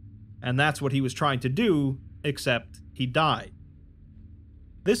occurring. And that's what he was trying to do, except he died.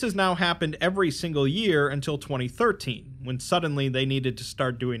 This has now happened every single year until 2013, when suddenly they needed to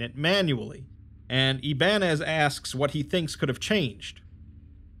start doing it manually, and Ibanez asks what he thinks could have changed.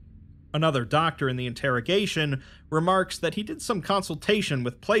 Another doctor in the interrogation remarks that he did some consultation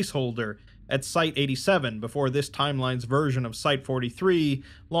with Placeholder at Site-87 before this timeline's version of Site-43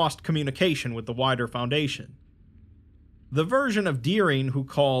 lost communication with the wider Foundation. The version of Deering who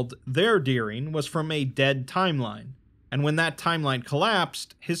called their Deering was from a dead timeline, and when that timeline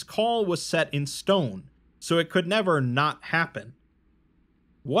collapsed, his call was set in stone, so it could never not happen.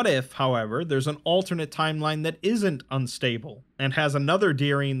 What if, however, there's an alternate timeline that isn't unstable, and has another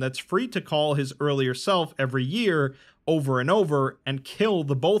Deering that's free to call his earlier self every year, over and over, and kill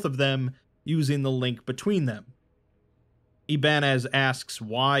the both of them using the link between them? Ibanez asks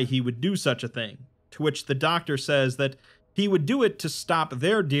why he would do such a thing, to which the doctor says that he would do it to stop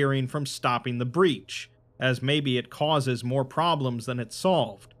their Deering from stopping the breach, as maybe it causes more problems than it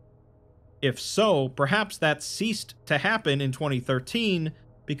solved. If so, perhaps that ceased to happen in 2013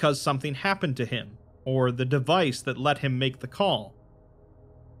 because something happened to him, or the device that let him make the call.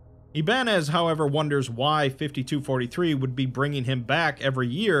 Ibanez, however, wonders why 5243 would be bringing him back every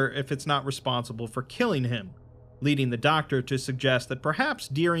year if it's not responsible for killing him, leading the doctor to suggest that perhaps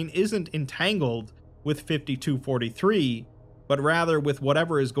Deering isn't entangled with 5243, but rather with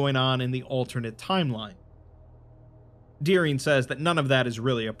whatever is going on in the alternate timeline. Deering says that none of that is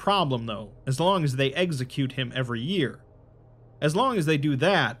really a problem, though, as long as they execute him every year. As long as they do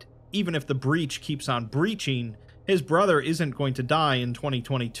that, even if the breach keeps on breaching, his brother isn't going to die in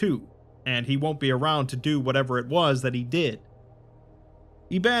 2022, and he won't be around to do whatever it was that he did.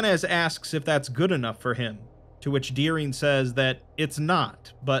 Ibanez asks if that's good enough for him, to which Deering says that it's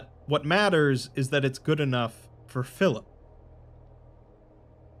not, but what matters is that it's good enough for Philip.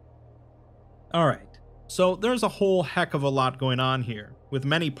 Alright, so there's a whole heck of a lot going on here, with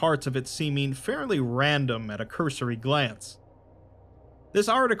many parts of it seeming fairly random at a cursory glance. This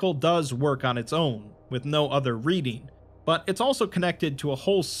article does work on its own, with no other reading, but it's also connected to a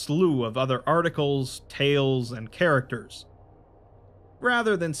whole slew of other articles, tales, and characters.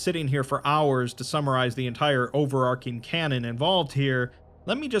 Rather than sitting here for hours to summarize the entire overarching canon involved here,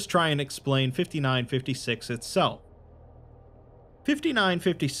 let me just try and explain 5956 itself.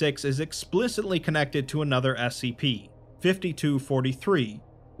 5956 is explicitly connected to another SCP, 5243,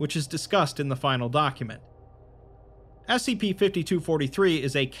 which is discussed in the final document. SCP-5243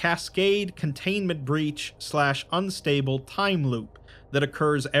 is a cascade containment breach / unstable time loop that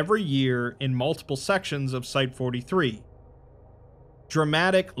occurs every year in multiple sections of Site-43.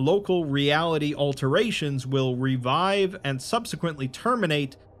 Dramatic local reality alterations will revive and subsequently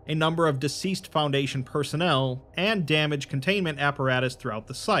terminate a number of deceased Foundation personnel and damage containment apparatus throughout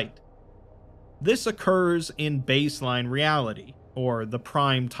the site. This occurs in baseline reality, or the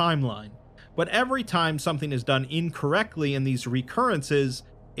prime timeline, but every time something is done incorrectly in these recurrences,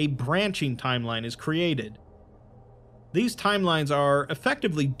 a branching timeline is created. These timelines are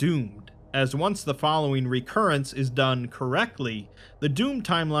effectively doomed, as once the following recurrence is done correctly, the doomed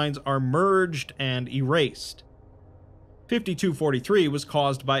timelines are merged and erased. 5243 was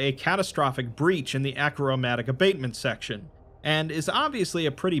caused by a catastrophic breach in the achromatic abatement section, and is obviously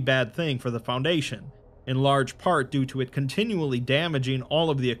a pretty bad thing for the Foundation, in large part due to it continually damaging all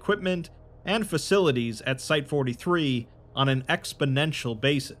of the equipment and facilities at Site-43 on an exponential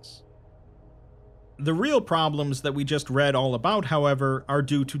basis. The real problems that we just read all about, however, are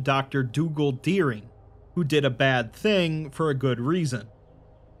due to Dr. Dougal Deering, who did a bad thing for a good reason.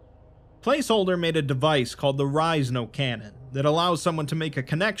 Placeholder made a device called the THEREISNOCANNON that allows someone to make a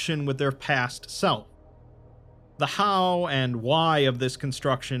connection with their past self. The how and why of this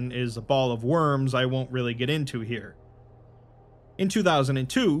construction is a ball of worms I won't really get into here. In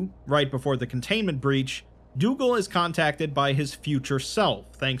 2002, right before the containment breach, Dougal is contacted by his future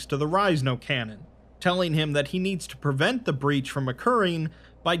self thanks to the THEREISNOCANNON, telling him that he needs to prevent the breach from occurring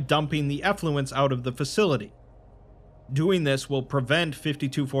by dumping the effluents out of the facility. Doing this will prevent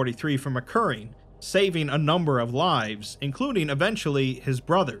 5243 from occurring, saving a number of lives, including eventually his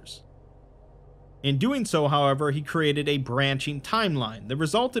brother's. In doing so, however, he created a branching timeline that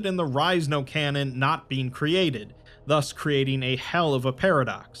resulted in the THEREISNOCANNON not being created, thus creating a hell of a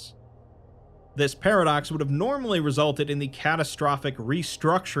paradox. This paradox would have normally resulted in the catastrophic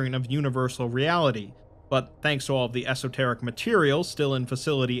restructuring of universal reality, but thanks to all of the esoteric material still in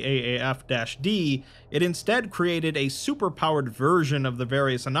Facility AAF-D, it instead created a superpowered version of the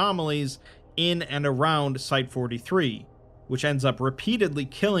various anomalies in and around Site-43, which ends up repeatedly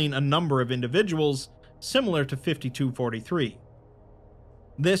killing a number of individuals, similar to 5243.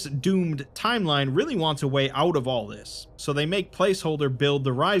 This doomed timeline really wants a way out of all this, so they make Placeholder build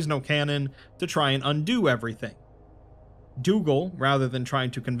the THEREISNOCANNON to try and undo everything. Dougal, rather than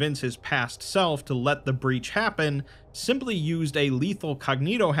trying to convince his past self to let the breach happen, simply used a lethal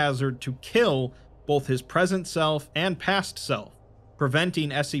cognitohazard to kill both his present self and past self, preventing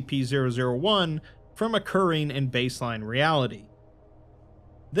SCP-001 from occurring in baseline reality.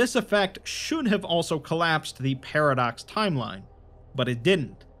 This effect should have also collapsed the paradox timeline, but it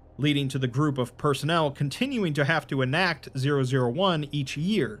didn't, leading to the group of personnel continuing to have to enact 001 each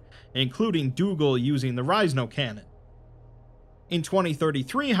year, including Dougal using the THEREISNOCANNON. In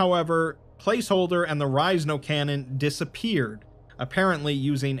 2033, however, Placeholder and the THEREISNOCANNON disappeared, apparently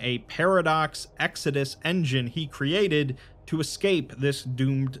using a paradox exodus engine he created to escape this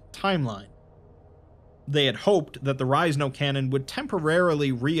doomed timeline. They had hoped that the THEREISNOCANNON would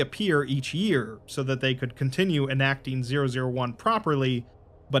temporarily reappear each year so that they could continue enacting 001 properly,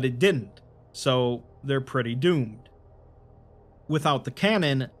 but it didn't, so they're pretty doomed. Without the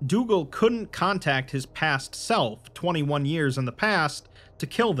cannon, Dougal couldn't contact his past self 21 years in the past to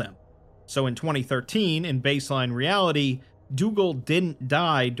kill them, so in 2013, in baseline reality, Dougal didn't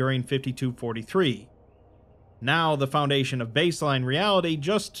die during 5243. Now, the Foundation of baseline reality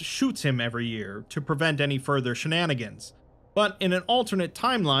just shoots him every year to prevent any further shenanigans. But in an alternate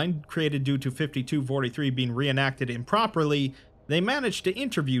timeline, created due to 5243 being reenacted improperly, they managed to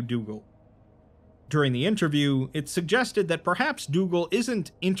interview Dougal. During the interview, it suggested that perhaps Dougal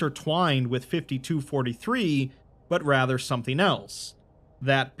isn't intertwined with 5243, but rather something else,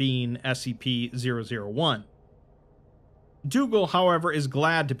 that being SCP-001. Dougal, however, is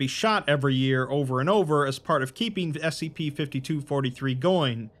glad to be shot every year over and over as part of keeping SCP-5243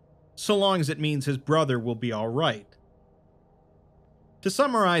 going, so long as it means his brother will be alright. To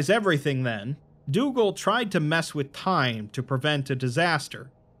summarize everything then, Dougal tried to mess with time to prevent a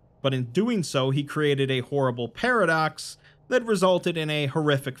disaster, but in doing so he created a horrible paradox that resulted in a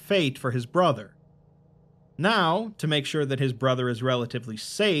horrific fate for his brother. Now, to make sure that his brother is relatively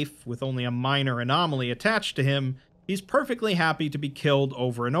safe, with only a minor anomaly attached to him, he's perfectly happy to be killed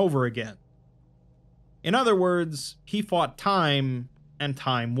over and over again. In other words, he fought time, and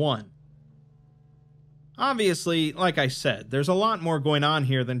time won. Obviously, like I said, there's a lot more going on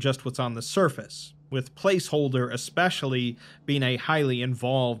here than just what's on the surface, with Placeholder especially being a highly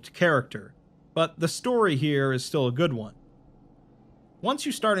involved character, but the story here is still a good one. Once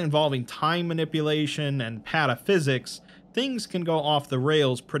you start involving time manipulation and pataphysics, things can go off the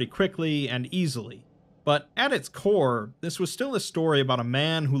rails pretty quickly and easily. But at its core, this was still a story about a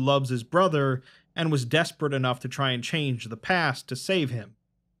man who loves his brother and was desperate enough to try and change the past to save him.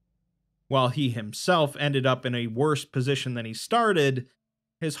 While he himself ended up in a worse position than he started,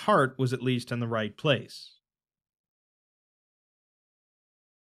 his heart was at least in the right place.